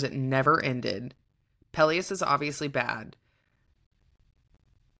first wars. It never ended. Peleus is obviously bad.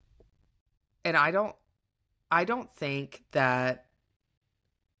 And I don't think that,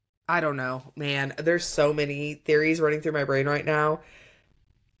 I don't know, man. There's so many theories running through my brain right now.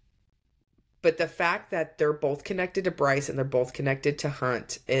 But the fact that they're both connected to Bryce and they're both connected to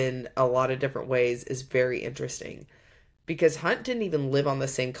Hunt in a lot of different ways is very interesting. Because Hunt didn't even live on the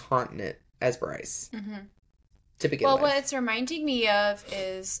same continent as Bryce. Mm-hmm. To begin with. Well, what it's reminding me of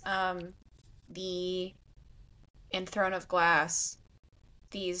is in Throne of Glass,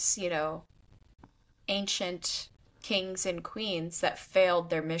 these, you know, ancient kings and queens that failed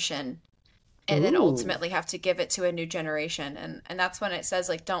their mission and then ultimately have to give it to a new generation. And that's when it says,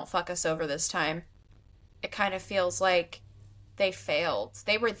 like, don't fuck us over this time. It kind of feels like they failed.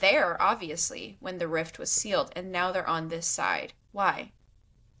 They were there, obviously, when the rift was sealed, and now they're on this side. Why?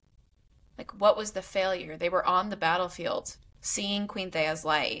 Like, what was the failure? They were on the battlefield, seeing Queen Thea's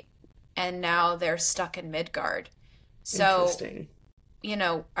light, and now they're stuck in Midgard. So, you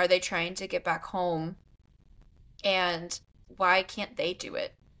know, are they trying to get back home? And why can't they do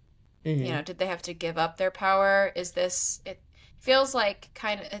it? Mm-hmm. You know, did they have to give up their power? It feels like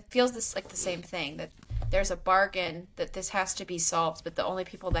like the same thing, that there's a bargain that this has to be solved, but the only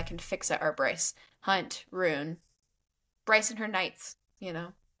people that can fix it are Bryce, Hunt, Rune, Bryce and her knights, you know.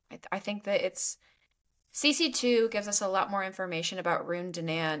 I think that it's... CC2 gives us a lot more information about Rune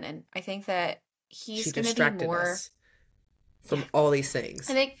Danan, and I think that he's going to be more... us from all these things.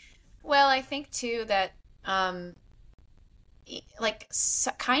 I think too that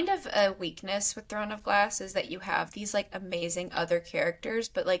kind of a weakness with Throne of Glass is that you have these like amazing other characters,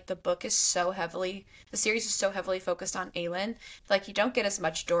 but like the series is so heavily focused on Aelin, like you don't get as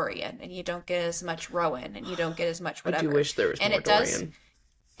much Dorian, and you don't get as much Rowan, and you don't get as much whatever. I do wish there was more Dorian.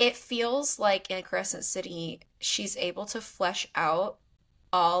 It feels like in Crescent City, she's able to flesh out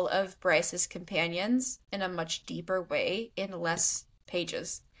all of Bryce's companions in a much deeper way in less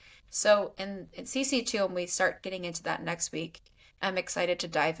pages. So in CC2, when we start getting into that next week, I'm excited to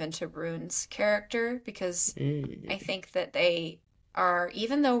dive into Rune's character, because I think that they are,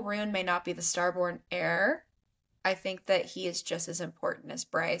 even though Rune may not be the Starborn heir, I think that he is just as important as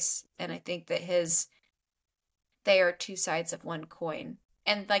Bryce. And I think that they are two sides of one coin.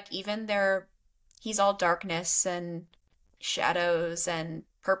 And like even he's all darkness and shadows and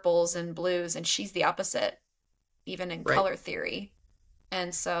purples and blues, and she's the opposite, even in color theory.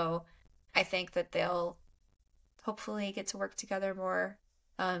 And so I think that they'll hopefully get to work together more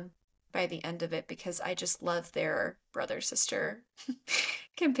by the end of it, because I just love their brother-sister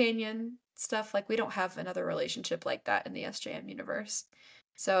companion stuff. Like, we don't have another relationship like that in the SJM universe.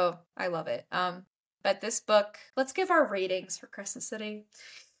 So I love it. But this book, let's give our ratings for Crescent City.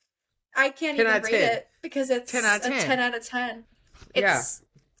 I can't 10 even out of rate 10. it because it's 10 out of 10. a 10 out of 10. Yeah. It's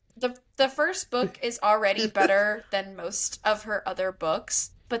the first book is already better than most of her other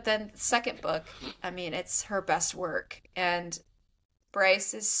books, but then the second book, I mean, it's her best work. And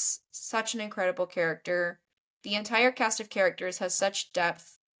Bryce is such an incredible character. The entire cast of characters has such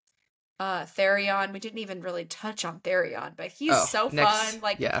depth. Therion, we didn't even really touch on Therion, but he's so fun.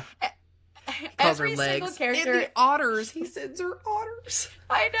 Like, yeah. Calls her legs. Single character. And the otters. He sends her otters.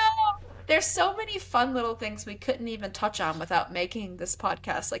 I know. There's so many fun little things we couldn't even touch on without making this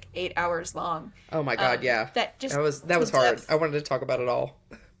podcast like 8 hours long. Oh my god, yeah. That was hard. I wanted to talk about it all.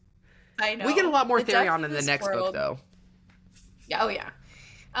 I know. We get a lot more Therion in the next book, though. Yeah, oh yeah.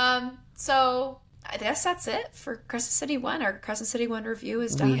 So I guess that's it for Crescent City 1. Our Crescent City 1 review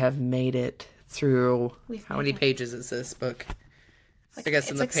is done. We have made it through. How many pages is this book? Like, I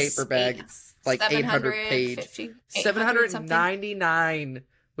guess in the paper bag, it's like 800 page. 799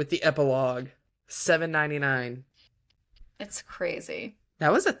 with the epilogue. $7.99. It's crazy.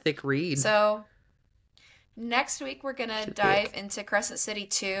 That was a thick read. So next week we're gonna dive into Crescent City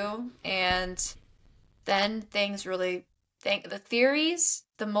 2, and then things really the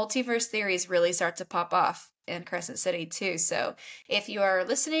multiverse theories really start to pop off in Crescent City 2. So if you are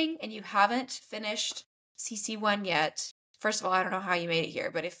listening and you haven't finished CC1 yet, first of all, I don't know how you made it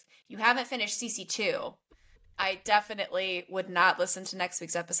here, but if you haven't finished CC2, I definitely would not listen to next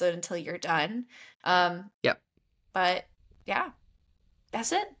week's episode until you're done. Yep. But yeah,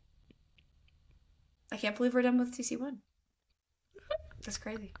 that's it. I can't believe we're done with CC1. That's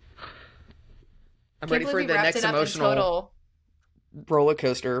crazy. I'm ready for the next emotional roller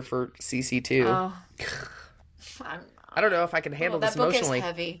coaster for CC2. Oh. I don't know if I can handle this emotionally.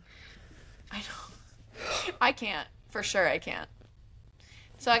 That book is heavy. I know. I can't. For sure I can't.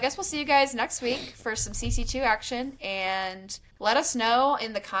 So I guess we'll see you guys next week for some CC2 action, and let us know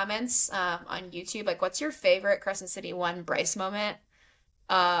in the comments on YouTube, like, what's your favorite Crescent City 1 Bryce moment?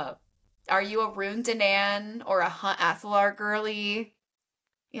 Are you a Rune Danan or a Hunt Athalar girly?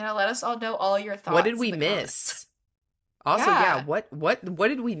 You know, let us all know all your thoughts. What did we miss? Also, yeah, what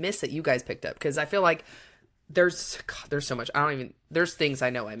did we miss that you guys picked up? Because I feel like there's so much. There's things I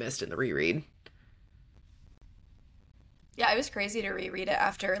know I missed in the reread. Yeah, it was crazy to reread it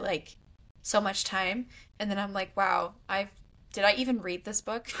after like so much time, and then I'm like, wow, did I even read this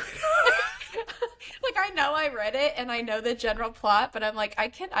book? Like, I know I read it and I know the general plot, but I'm like, I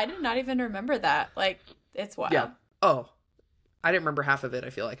did not even remember that. Like, it's wild. Yeah. Oh, I didn't remember half of it, I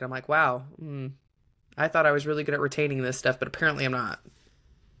feel like. And I'm like, wow, I thought I was really good at retaining this stuff, but apparently I'm not.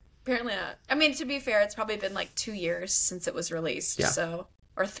 Apparently not. I mean, to be fair, it's probably been like 2 years since it was released. Yeah. So,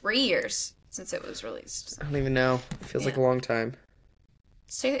 or 3 years since it was released. I don't even know. It feels like a long time.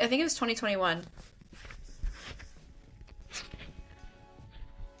 So I think it was 2021.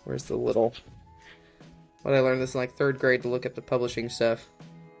 Where's the little... What I learned this in like 3rd grade to look at the publishing stuff.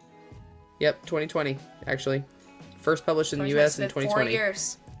 Yep, 2020, actually. First published in the U.S. in 2020. 4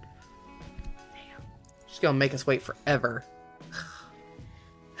 years. Damn. She's gonna make us wait forever.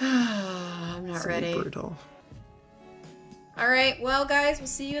 I'm not ready. Brutal. All right, well, guys, we'll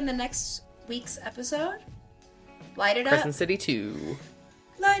see you in the next week's episode. Light it up. Crescent City 2.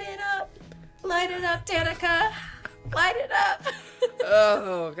 Light it up. Light it up, Danica. Light it up.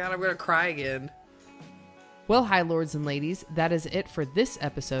 Oh, God, I'm gonna cry again. Well, hi, lords and ladies. That is it for this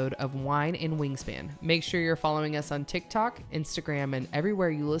episode of Wine and Wingspan. Make sure you're following us on TikTok, Instagram, and everywhere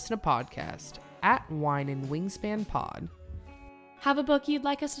you listen to podcasts at Wine and Wingspan Pod. Have a book you'd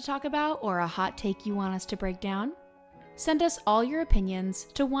like us to talk about or a hot take you want us to break down? Send us all your opinions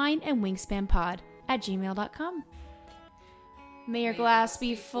to wineandwingspanpod@gmail.com. May your glass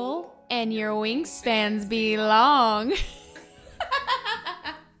be full and your wingspans be long.